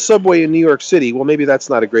were on the subway in New York City, well, maybe that's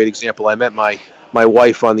not a great example. I met my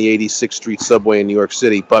wife on the 86th Street subway in New York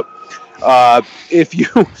City, but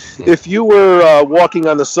if you were walking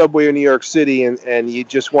on the subway in New York City and you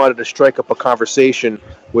just wanted to strike up a conversation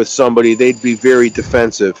with somebody, they'd be very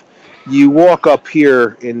defensive. You walk up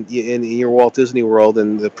here in your Walt Disney World,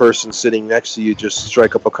 and the person sitting next to you just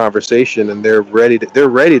strike up a conversation, and they're ready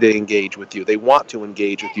to engage with you. They want to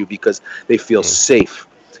engage with you because they feel safe.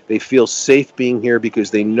 They feel safe being here because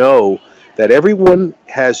they know that everyone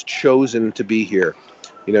has chosen to be here.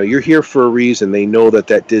 You're here for a reason. They know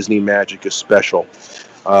that Disney magic is special.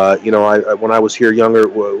 When I was here younger,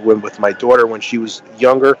 with my daughter when she was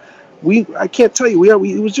younger, I can't tell you,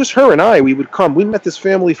 it was just her and I. We would come. We met this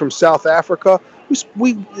family from South Africa.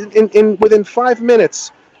 Within 5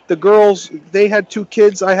 minutes, the girls, they had 2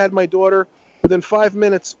 kids. I had my daughter. Within 5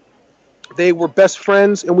 minutes, they were best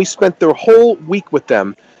friends, and we spent their whole week with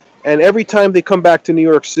them. And every time they come back to New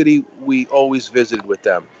York City, we always visited with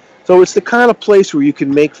them. So it's the kind of place where you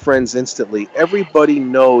can make friends instantly. Everybody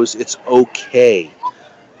knows it's okay.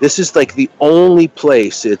 This is like the only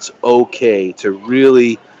place it's okay to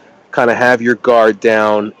really kind of have your guard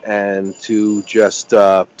down and to just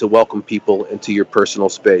to welcome people into your personal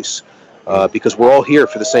space, because we're all here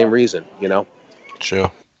for the same reason,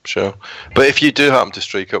 Sure. But if you do happen to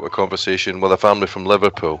strike up a conversation with a family from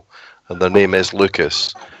Liverpool and their name is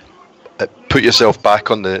Lucas, put yourself back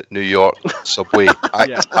on the New York subway.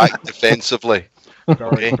 Act defensively.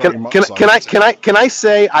 Very much so. Can I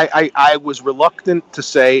say I was reluctant to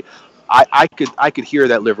say I could hear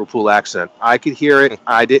that Liverpool accent. I could hear it.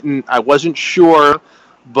 I wasn't sure,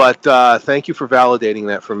 but thank you for validating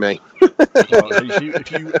that for me.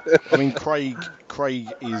 Craig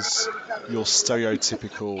is your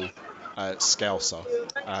stereotypical Scouser.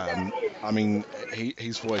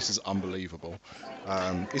 His voice is unbelievable.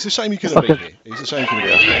 It's a shame you couldn't be here. It's a shame you couldn't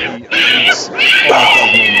be here. He's on my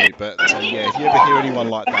God normally, but if you ever hear anyone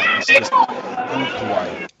like that, it's just walk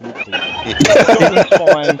away. Scotland's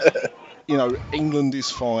fine. England is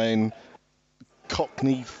fine.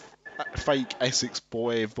 Cockney, fake Essex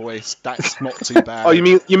boy voice. That's not too bad. Oh, you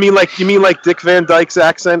mean like Dick Van Dyke's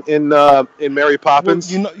accent in Mary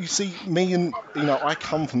Poppins? Well, you see, me and I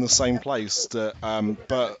come from the same place that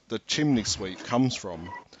Bert the chimney sweep comes from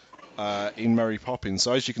in Mary Poppins.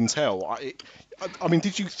 So as you can tell,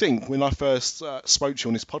 did you think when I first spoke to you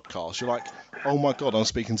on this podcast, you're like, oh my God, I'm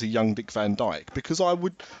speaking to young Dick Van Dyke? Because I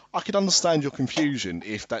could understand your confusion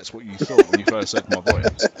if that's what you thought when you first heard my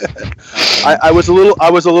voice. I was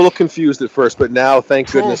a little confused at first, but now,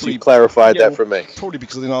 thank goodness you clarified that for me. Probably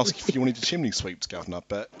because I didn't ask if you wanted a chimney sweeps, Governor.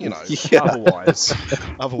 But Yeah. otherwise.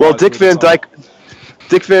 Well, Dick Van Dyke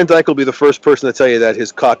will be the first person to tell you that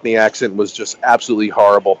his Cockney accent was just absolutely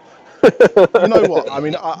horrible. You know what? I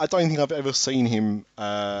don't think I've ever seen him.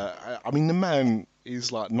 The man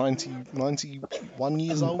is like 91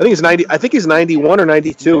 years old. I think he's 90. I think he's 91 or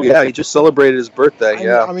 92. Yeah, he just celebrated his birthday.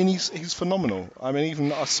 He's phenomenal.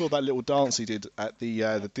 Even I saw that little dance he did at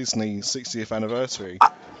the Disney 60th anniversary.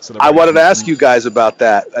 I wanted to ask you guys about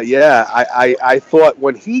that. I thought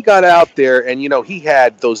when he got out there, and he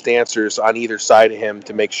had those dancers on either side of him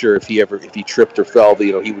to make sure if he tripped or fell,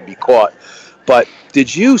 he would be caught. But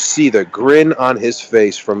did you see the grin on his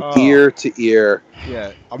face from ear to ear?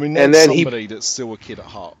 Yeah, and then somebody that's still a kid at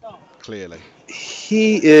heart, clearly.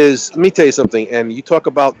 He is. Let me tell you something. And you talk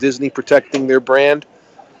about Disney protecting their brand.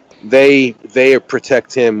 They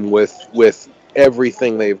protect him with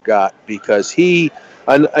everything they've got, because he,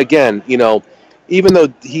 and again, even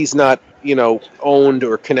though he's not owned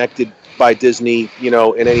or connected by Disney,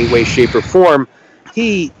 in any way, shape, or form,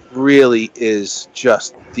 he really is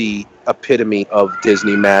just the epitome of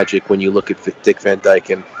Disney magic when you look at Dick Van Dyke.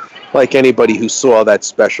 And like anybody who saw that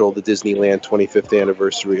special, the Disneyland 25th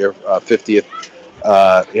anniversary or 50th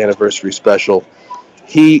anniversary special,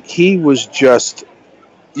 he was just,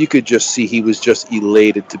 you could just see he was just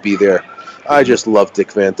elated to be there. I just love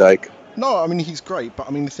Dick Van Dyke. No, he's great,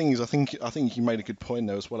 but the thing is, I think you made a good point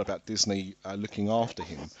there as well about Disney looking after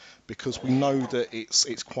him, because we know that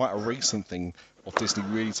it's quite a recent thing of Disney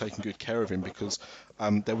really taking good care of him, because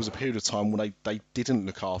there was a period of time when they didn't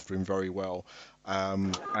look after him very well,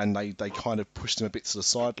 and they kind of pushed him a bit to the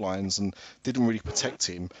sidelines and didn't really protect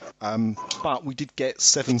him. But we did get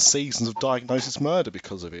 7 seasons of Diagnosis Murder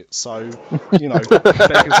because of it. So,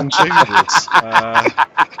 beggars and choosers.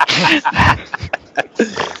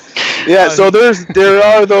 Yeah, so there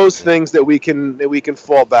are those things that we can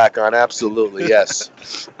fall back on. Absolutely, yes.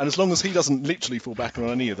 And as long as he doesn't literally fall back on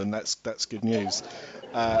any of them, that's good news.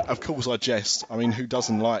 Of course, I jest. Who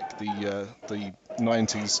doesn't like the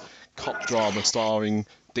 90s cop drama starring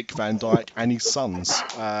Dick Van Dyke and his sons?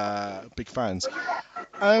 Big fans.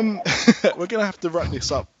 We're gonna have to wrap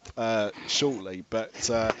this up shortly, but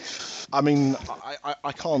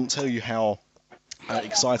I can't tell you how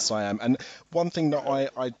excited I am. And one thing that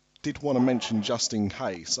I did want to mention just in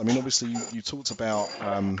case. Obviously you talked about,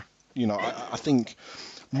 I think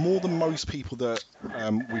more than most people that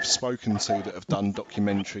we've spoken to that have done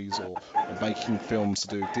documentaries or making films to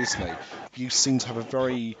do with Disney, you seem to have a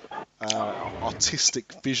very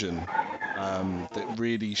artistic vision that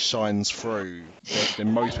really shines through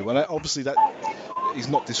than most people. And obviously that he's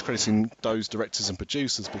not discrediting those directors and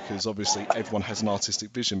producers, because obviously everyone has an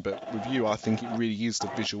artistic vision, but with you, I think it really is the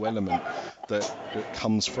visual element that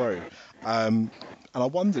comes through. And I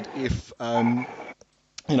wondered if,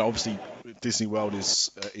 obviously Disney World is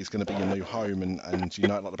going to be your new home, and you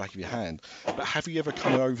know it like the back of your hand. But have you ever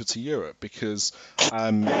come over to Europe? Because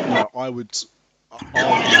I would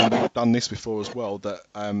argue, and we've done this before as well, that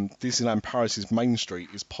Disneyland Paris's Main Street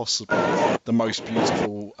is possibly the most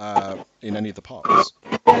beautiful in any of the parks.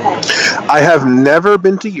 I have never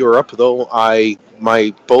been to Europe, though.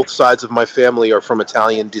 Both sides of my family are from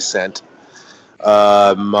Italian descent.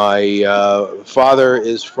 My father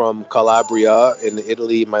is from Calabria in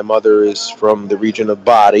Italy. My mother is from the region of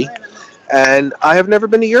Bari. And I have never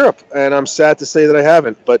been to Europe, and I'm sad to say that I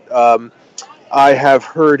haven't. But I have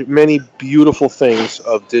heard many beautiful things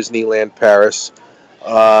of Disneyland Paris.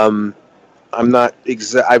 I'm not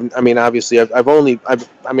exact. I mean, obviously, I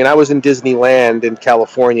was in Disneyland in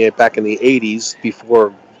California back in the 80s,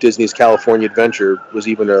 before Disney's California Adventure was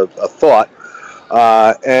even a thought,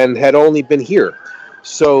 and had only been here.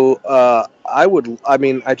 So I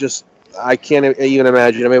can't even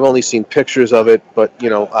imagine. I mean, I've only seen pictures of it, but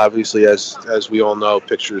obviously, as we all know,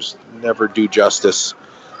 pictures never do justice.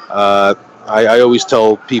 I always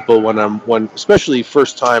tell people when especially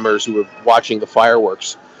first timers who are watching the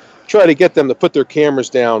fireworks, try to get them to put their cameras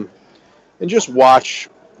down and just watch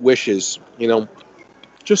Wishes.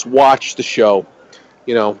 Just watch the show.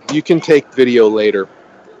 You can take video later.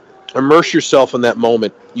 Immerse yourself in that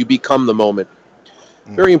moment. You become the moment.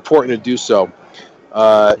 Very important to do so.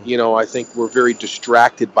 I think we're very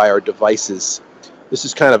distracted by our devices. This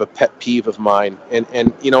is kind of a pet peeve of mine.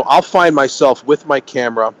 And I'll find myself with my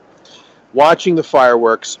camera, watching the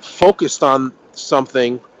fireworks, focused on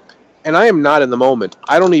something, and I am not in the moment.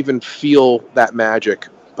 I don't even feel that magic.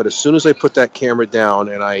 But as soon as I put that camera down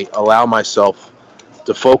and I allow myself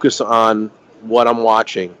to focus on what I'm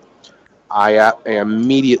watching, I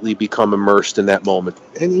immediately become immersed in that moment.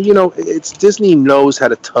 And, it's Disney knows how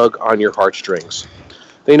to tug on your heartstrings.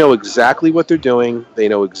 They know exactly what they're doing. They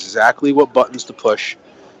know exactly what buttons to push.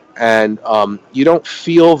 And you don't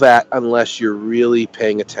feel that unless you're really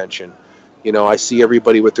paying attention. I see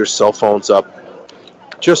everybody with their cell phones up.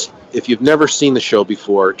 Just, if you've never seen the show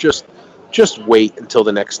before, just wait until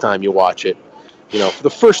the next time you watch it. For the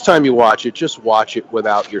first time you watch it, just watch it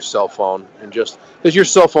without your cell phone, and just because your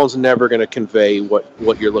cell phone's never going to convey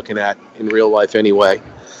what you're looking at in real life anyway.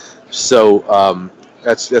 So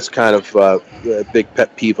that's kind of a big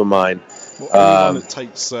pet peeve of mine. Well, anyone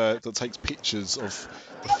that takes pictures of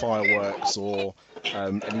the fireworks or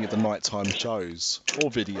any of the nighttime shows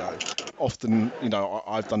or video, often,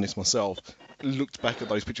 I've done this myself, looked back at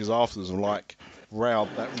those pictures afterwards and like, wow,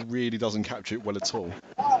 that really doesn't capture it well at all.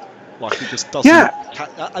 Like, it just doesn't.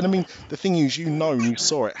 Yeah. And I mean, the thing is, when you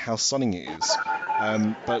saw it, how stunning it is.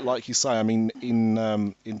 But like you say, I mean, in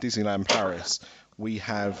Disneyland Paris, we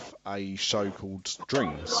have a show called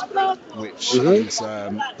Dreams, which is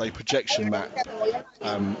they projection map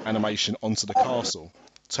animation onto the castle,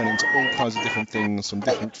 turn into all kinds of different things from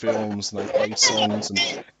different films, and they play songs,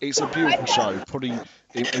 and it's a beautiful show. Probably,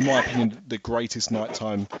 in my opinion, the greatest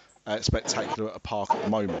nighttime spectacular at a park at the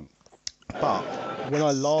moment. But when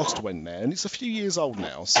I last went there, and it's a few years old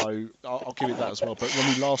now, so I'll give it that as well. But when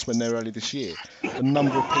we last went there earlier this year, the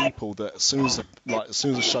number of people that as soon as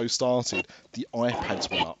the show started, the iPads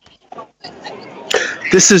went up.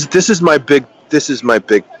 This is my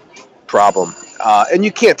big problem, and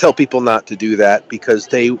you can't tell people not to do that, because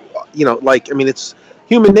they, it's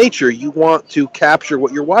human nature. You want to capture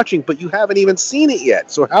what you're watching, but you haven't even seen it yet.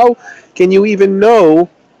 So how can you even know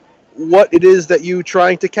what it is that you're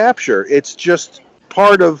trying to capture? It's just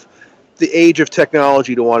part of the age of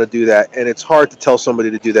technology to want to do that, and it's hard to tell somebody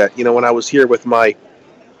to do that. When I was here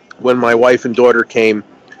when my wife and daughter came,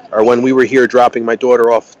 or when we were here dropping my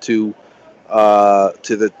daughter off to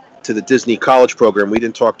the Disney College program, we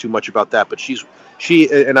didn't talk too much about that, but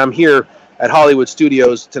I'm here at Hollywood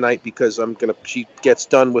Studios tonight because she gets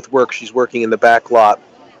done with work. She's working in the back lot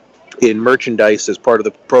in merchandise as part of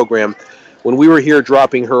the program. When we were here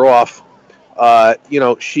dropping her off, my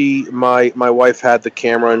wife had the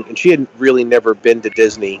camera, and she had really never been to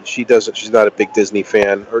Disney. She's not a big Disney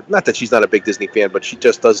fan, or not that she's not a big Disney fan, but she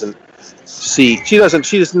just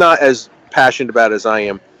she's not as passionate about it as I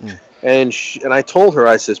am. And I told her,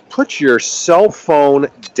 I says, put your cell phone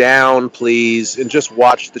down, please, and just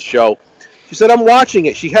watch the show. She said, I'm watching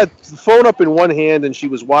it. She had the phone up in one hand, and she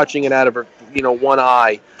was watching it out of her, one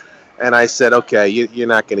eye. And I said, okay, you're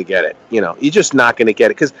not going to get it. You're just not going to get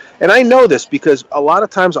it. And I know this because a lot of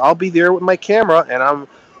times I'll be there with my camera and I'm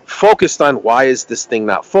focused on why is this thing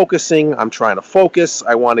not focusing. I'm trying to focus.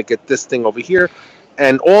 I want to get this thing over here,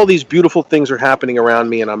 and all these beautiful things are happening around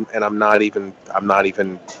me, and I'm not even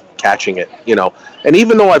catching it, you know. And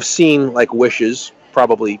even though I've seen like Wishes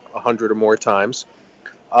probably 100 or more times,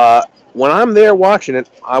 when I'm there watching it,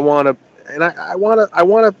 I want to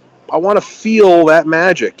feel that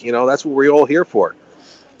magic. You know, that's what we're all here for.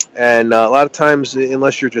 And a lot of times,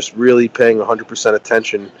 unless you're just really paying 100%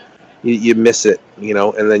 attention, you miss it, you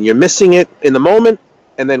know, and then you're missing it in the moment,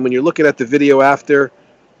 and then when you're looking at the video after,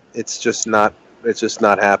 it's just not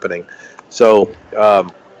happening. So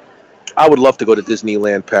I would love to go to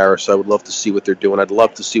Disneyland Paris. I would love to see what they're doing. I'd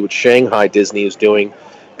love to see what Shanghai Disney is doing,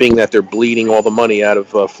 being that they're bleeding all the money out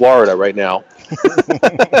of Florida right now.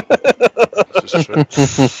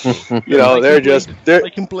 You know, they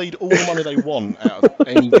can bleed all the money they want out of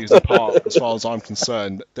any Disney park, as far as I'm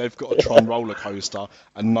concerned. They've got a Tron roller coaster,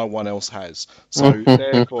 and no one else has. So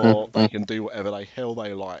therefore, they can do whatever the hell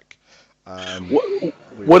they like.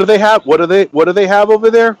 What do they have? What do they have over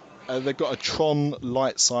there? They've got a Tron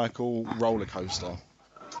Light Cycle roller coaster.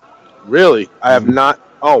 Really? I have not.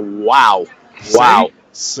 Oh wow! Wow!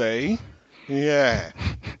 See? Yeah.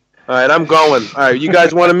 All right, I'm going. All right, you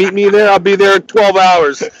guys want to meet me there? I'll be there in 12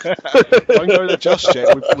 hours. Don't go there just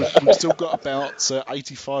yet. We've still got about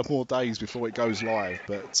 85 more days before it goes live.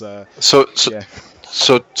 But So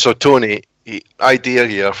Tony, idea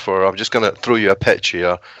here for, I'm just going to throw you a pitch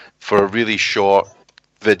here for a really short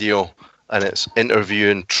video, and it's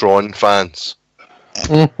interviewing Tron fans.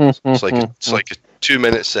 It's like a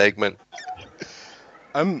 2-minute segment.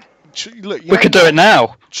 Look, we could do it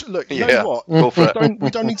now. Look, you know what? We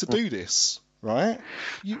don't need to do this, right?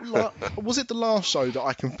 Was it the last show that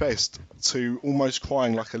I confessed to almost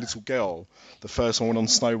crying like a little girl the first time I went on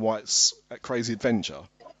Snow White's Crazy Adventure?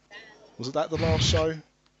 Was it that the last show?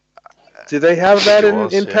 Do they have that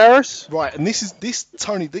in Paris? Right, and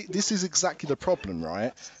Tony, this is exactly the problem,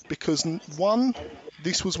 right? Because one,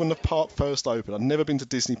 this was when the park first opened. I'd never been to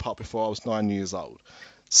Disney Park before I was 9 years old.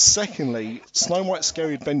 Secondly, Snow White's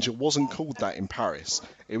Scary Adventure wasn't called that in Paris.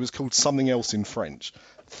 It was called something else in French.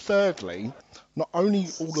 Thirdly, not only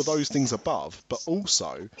all of those things above, but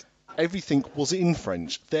also everything was in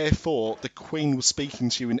French. Therefore, the Queen was speaking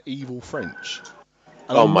to you in evil French.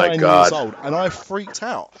 And I'm 9 years old, and I freaked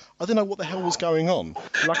out. I didn't know what the hell was going on.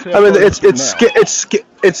 Luckily, I mean,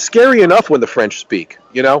 it's scary enough when the French speak,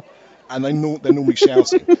 you know. And they're normally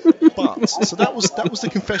shouting. But so that was the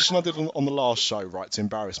confession I did on the last show, right, to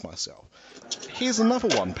embarrass myself. Here's another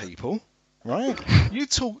one, people. Right? You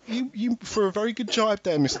for a very good jibe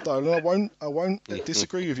there, Mr. Dolan. I won't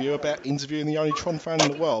disagree with you about interviewing the only Tron fan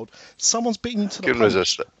in the world. Someone's beating you to the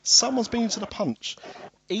punch. Someone's beating you to the punch.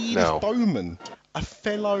 Edith Bowman, a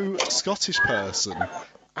fellow Scottish person,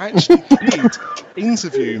 actually did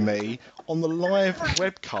interview me on the live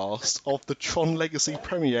webcast of the Tron Legacy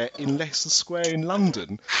premiere in Leicester Square in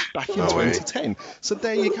London back in 2010. So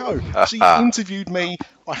there you go. She interviewed me.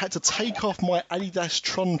 I had to take off my Adidas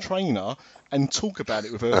Tron trainer and talk about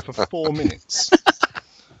it with her for 4 minutes.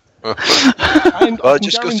 And well, it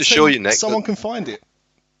just goes to show you, Nick, someone can find it.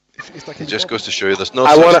 If they can it just goes to show you there's no.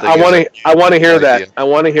 I want to hear that. I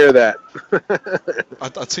want to hear that. I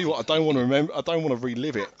tell you what, I don't want to remember. I don't want to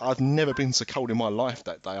relive it. I've never been so cold in my life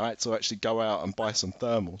that day. I had to actually go out and buy some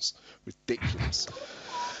thermals. Ridiculous.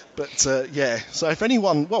 But yeah, so if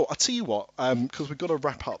anyone, well, I tell you what, because we've got to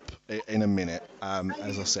wrap up in a minute,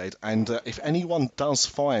 as I said, and if anyone does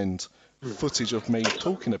find footage of me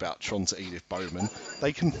talking about Tron to Edith Bowman,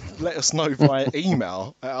 they can let us know via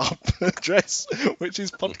email at our address, which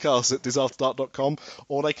is podcast@disafterdark.com,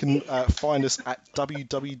 or they can find us at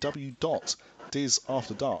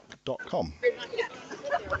www.disafterdark.com.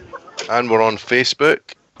 And we're on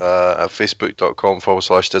Facebook at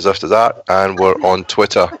facebook.com/disafterdark, and we're on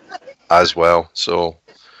Twitter as well. So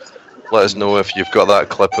let us know if you've got that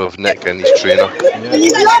clip of Nick and his trainer.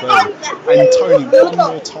 Yeah, and Tony, one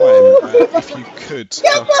more time, if you could,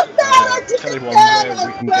 tell everyone where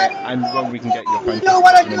we can get and when we can get your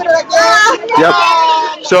fantastic. Yep.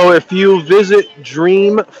 So if you visit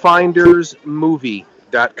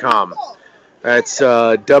dreamfindersmovie.com, that's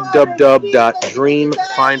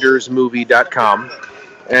www.dreamfindersmovie.com,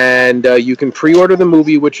 and you can pre-order the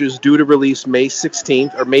movie, which is due to release May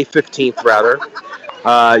 16th, or May 15th rather.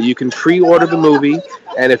 You can pre-order the movie,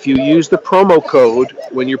 and if you use the promo code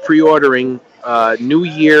when you're pre-ordering New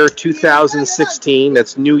Year 2016,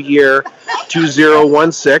 that's New Year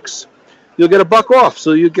 2016, you'll get $1 off.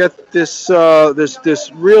 So you get this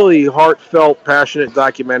really heartfelt, passionate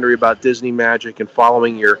documentary about Disney magic and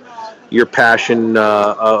following your passion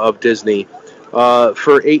of Disney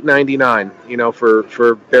for $8.99. You know,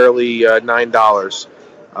 for barely $9.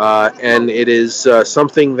 And it is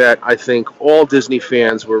something that I think all Disney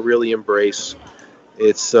fans will really embrace.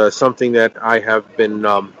 It's something that I have been.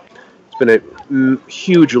 It's been a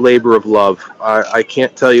huge labor of love. I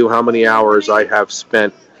can't tell you how many hours I have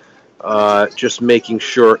spent just making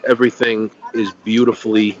sure everything is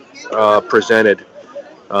beautifully presented.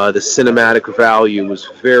 The cinematic value was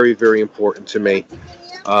very, very important to me.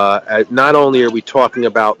 Not only are we talking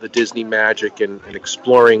about the Disney magic and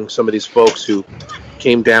exploring some of these folks who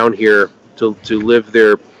came down here to live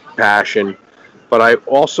their passion, but I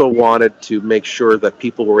also wanted to make sure that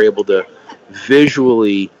people were able to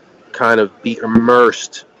visually kind of be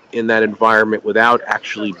immersed in that environment without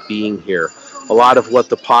actually being here. A lot of what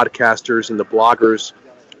the podcasters and the bloggers,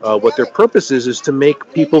 what their purpose is to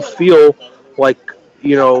make people feel like,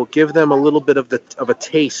 you know, give them a little bit of a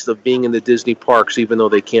taste of being in the Disney parks, even though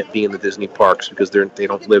they can't be in the Disney parks because they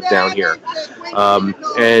don't live down here.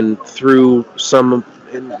 And through some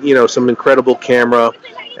incredible camera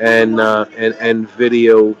and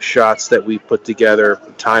video shots that we put together,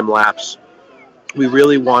 time lapse, we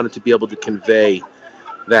really wanted to be able to convey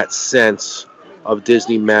that sense of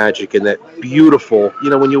Disney magic and that beautiful, you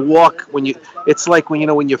know, it's like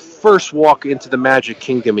when you first walk into the Magic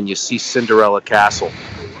Kingdom and you see Cinderella Castle.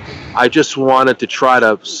 I just wanted to try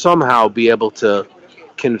to somehow be able to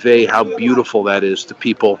convey how beautiful that is to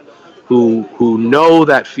people who know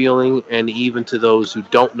that feeling, and even to those who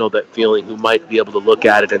don't know that feeling, who might be able to look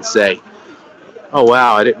at it and say, oh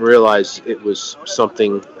wow, I didn't realize it was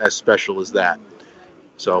something as special as that.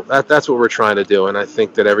 So that's what we're trying to do, and I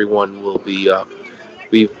think that everyone will be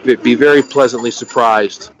very pleasantly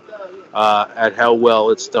surprised at how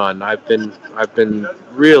well it's done. I've been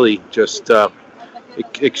really just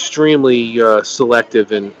extremely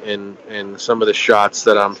selective in some of the shots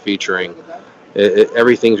that I'm featuring.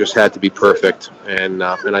 Everything just had to be perfect, and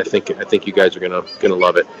I think you guys are gonna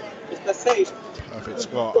love it. Perfect,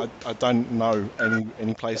 Scott. I don't know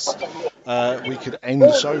any place we could end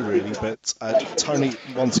the show really, but Tony,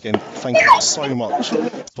 once again, thank you so much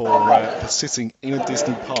for sitting in a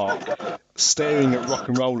Disney park, staring at Rock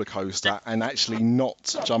and Roller Coaster, and actually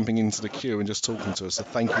not jumping into the queue and just talking to us. So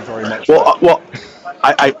thank you very much. Well,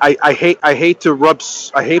 I hate to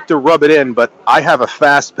rub it in, but I have a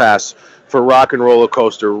fast pass for Rock and Roller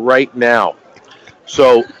Coaster right now.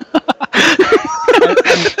 So.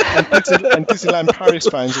 and Disneyland Paris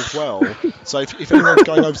fans as well. So if anyone's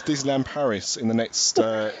going over to Disneyland Paris in the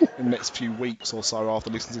next few weeks or so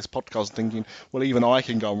after listening to this podcast, thinking, well, even I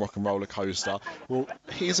can go on Rock and Roller Coaster. Well,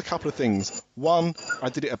 here's a couple of things. One, I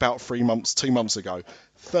did it about 2 months ago.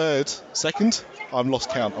 Second, I've lost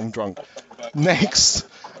count. I'm drunk. Next,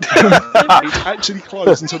 it's actually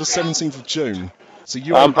closed until the 17th of June. So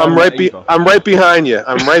I'm right behind you.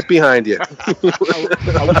 I'm right behind you.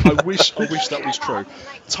 I wish that was true.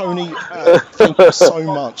 Tony, thank you so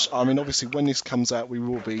much. I mean, obviously, when this comes out, we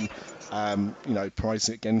will be, promoting it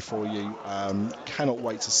again for you. Cannot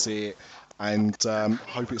wait to see it, and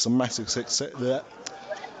hope it's a massive success.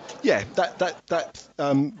 Yeah,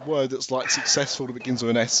 that word that's like successful that begins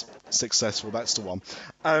with an S. Successful. That's the one.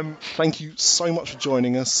 Thank you so much for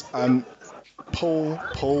joining us.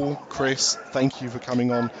 Paul, Chris, thank you for coming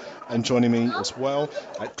on and joining me as well.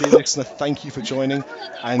 Dear listener, thank you for joining,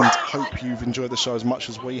 and hope you've enjoyed the show as much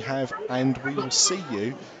as we have, and we will see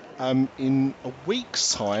you in a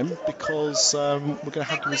week's time, because we're going to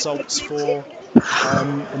have the results for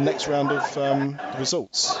the next round of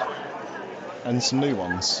results and some new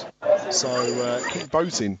ones. So keep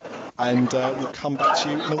voting, and we'll come back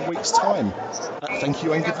to you in a week's time. Thank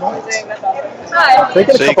you and good night.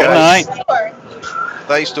 See you guys.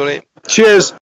 Thanks, Tony. Cheers.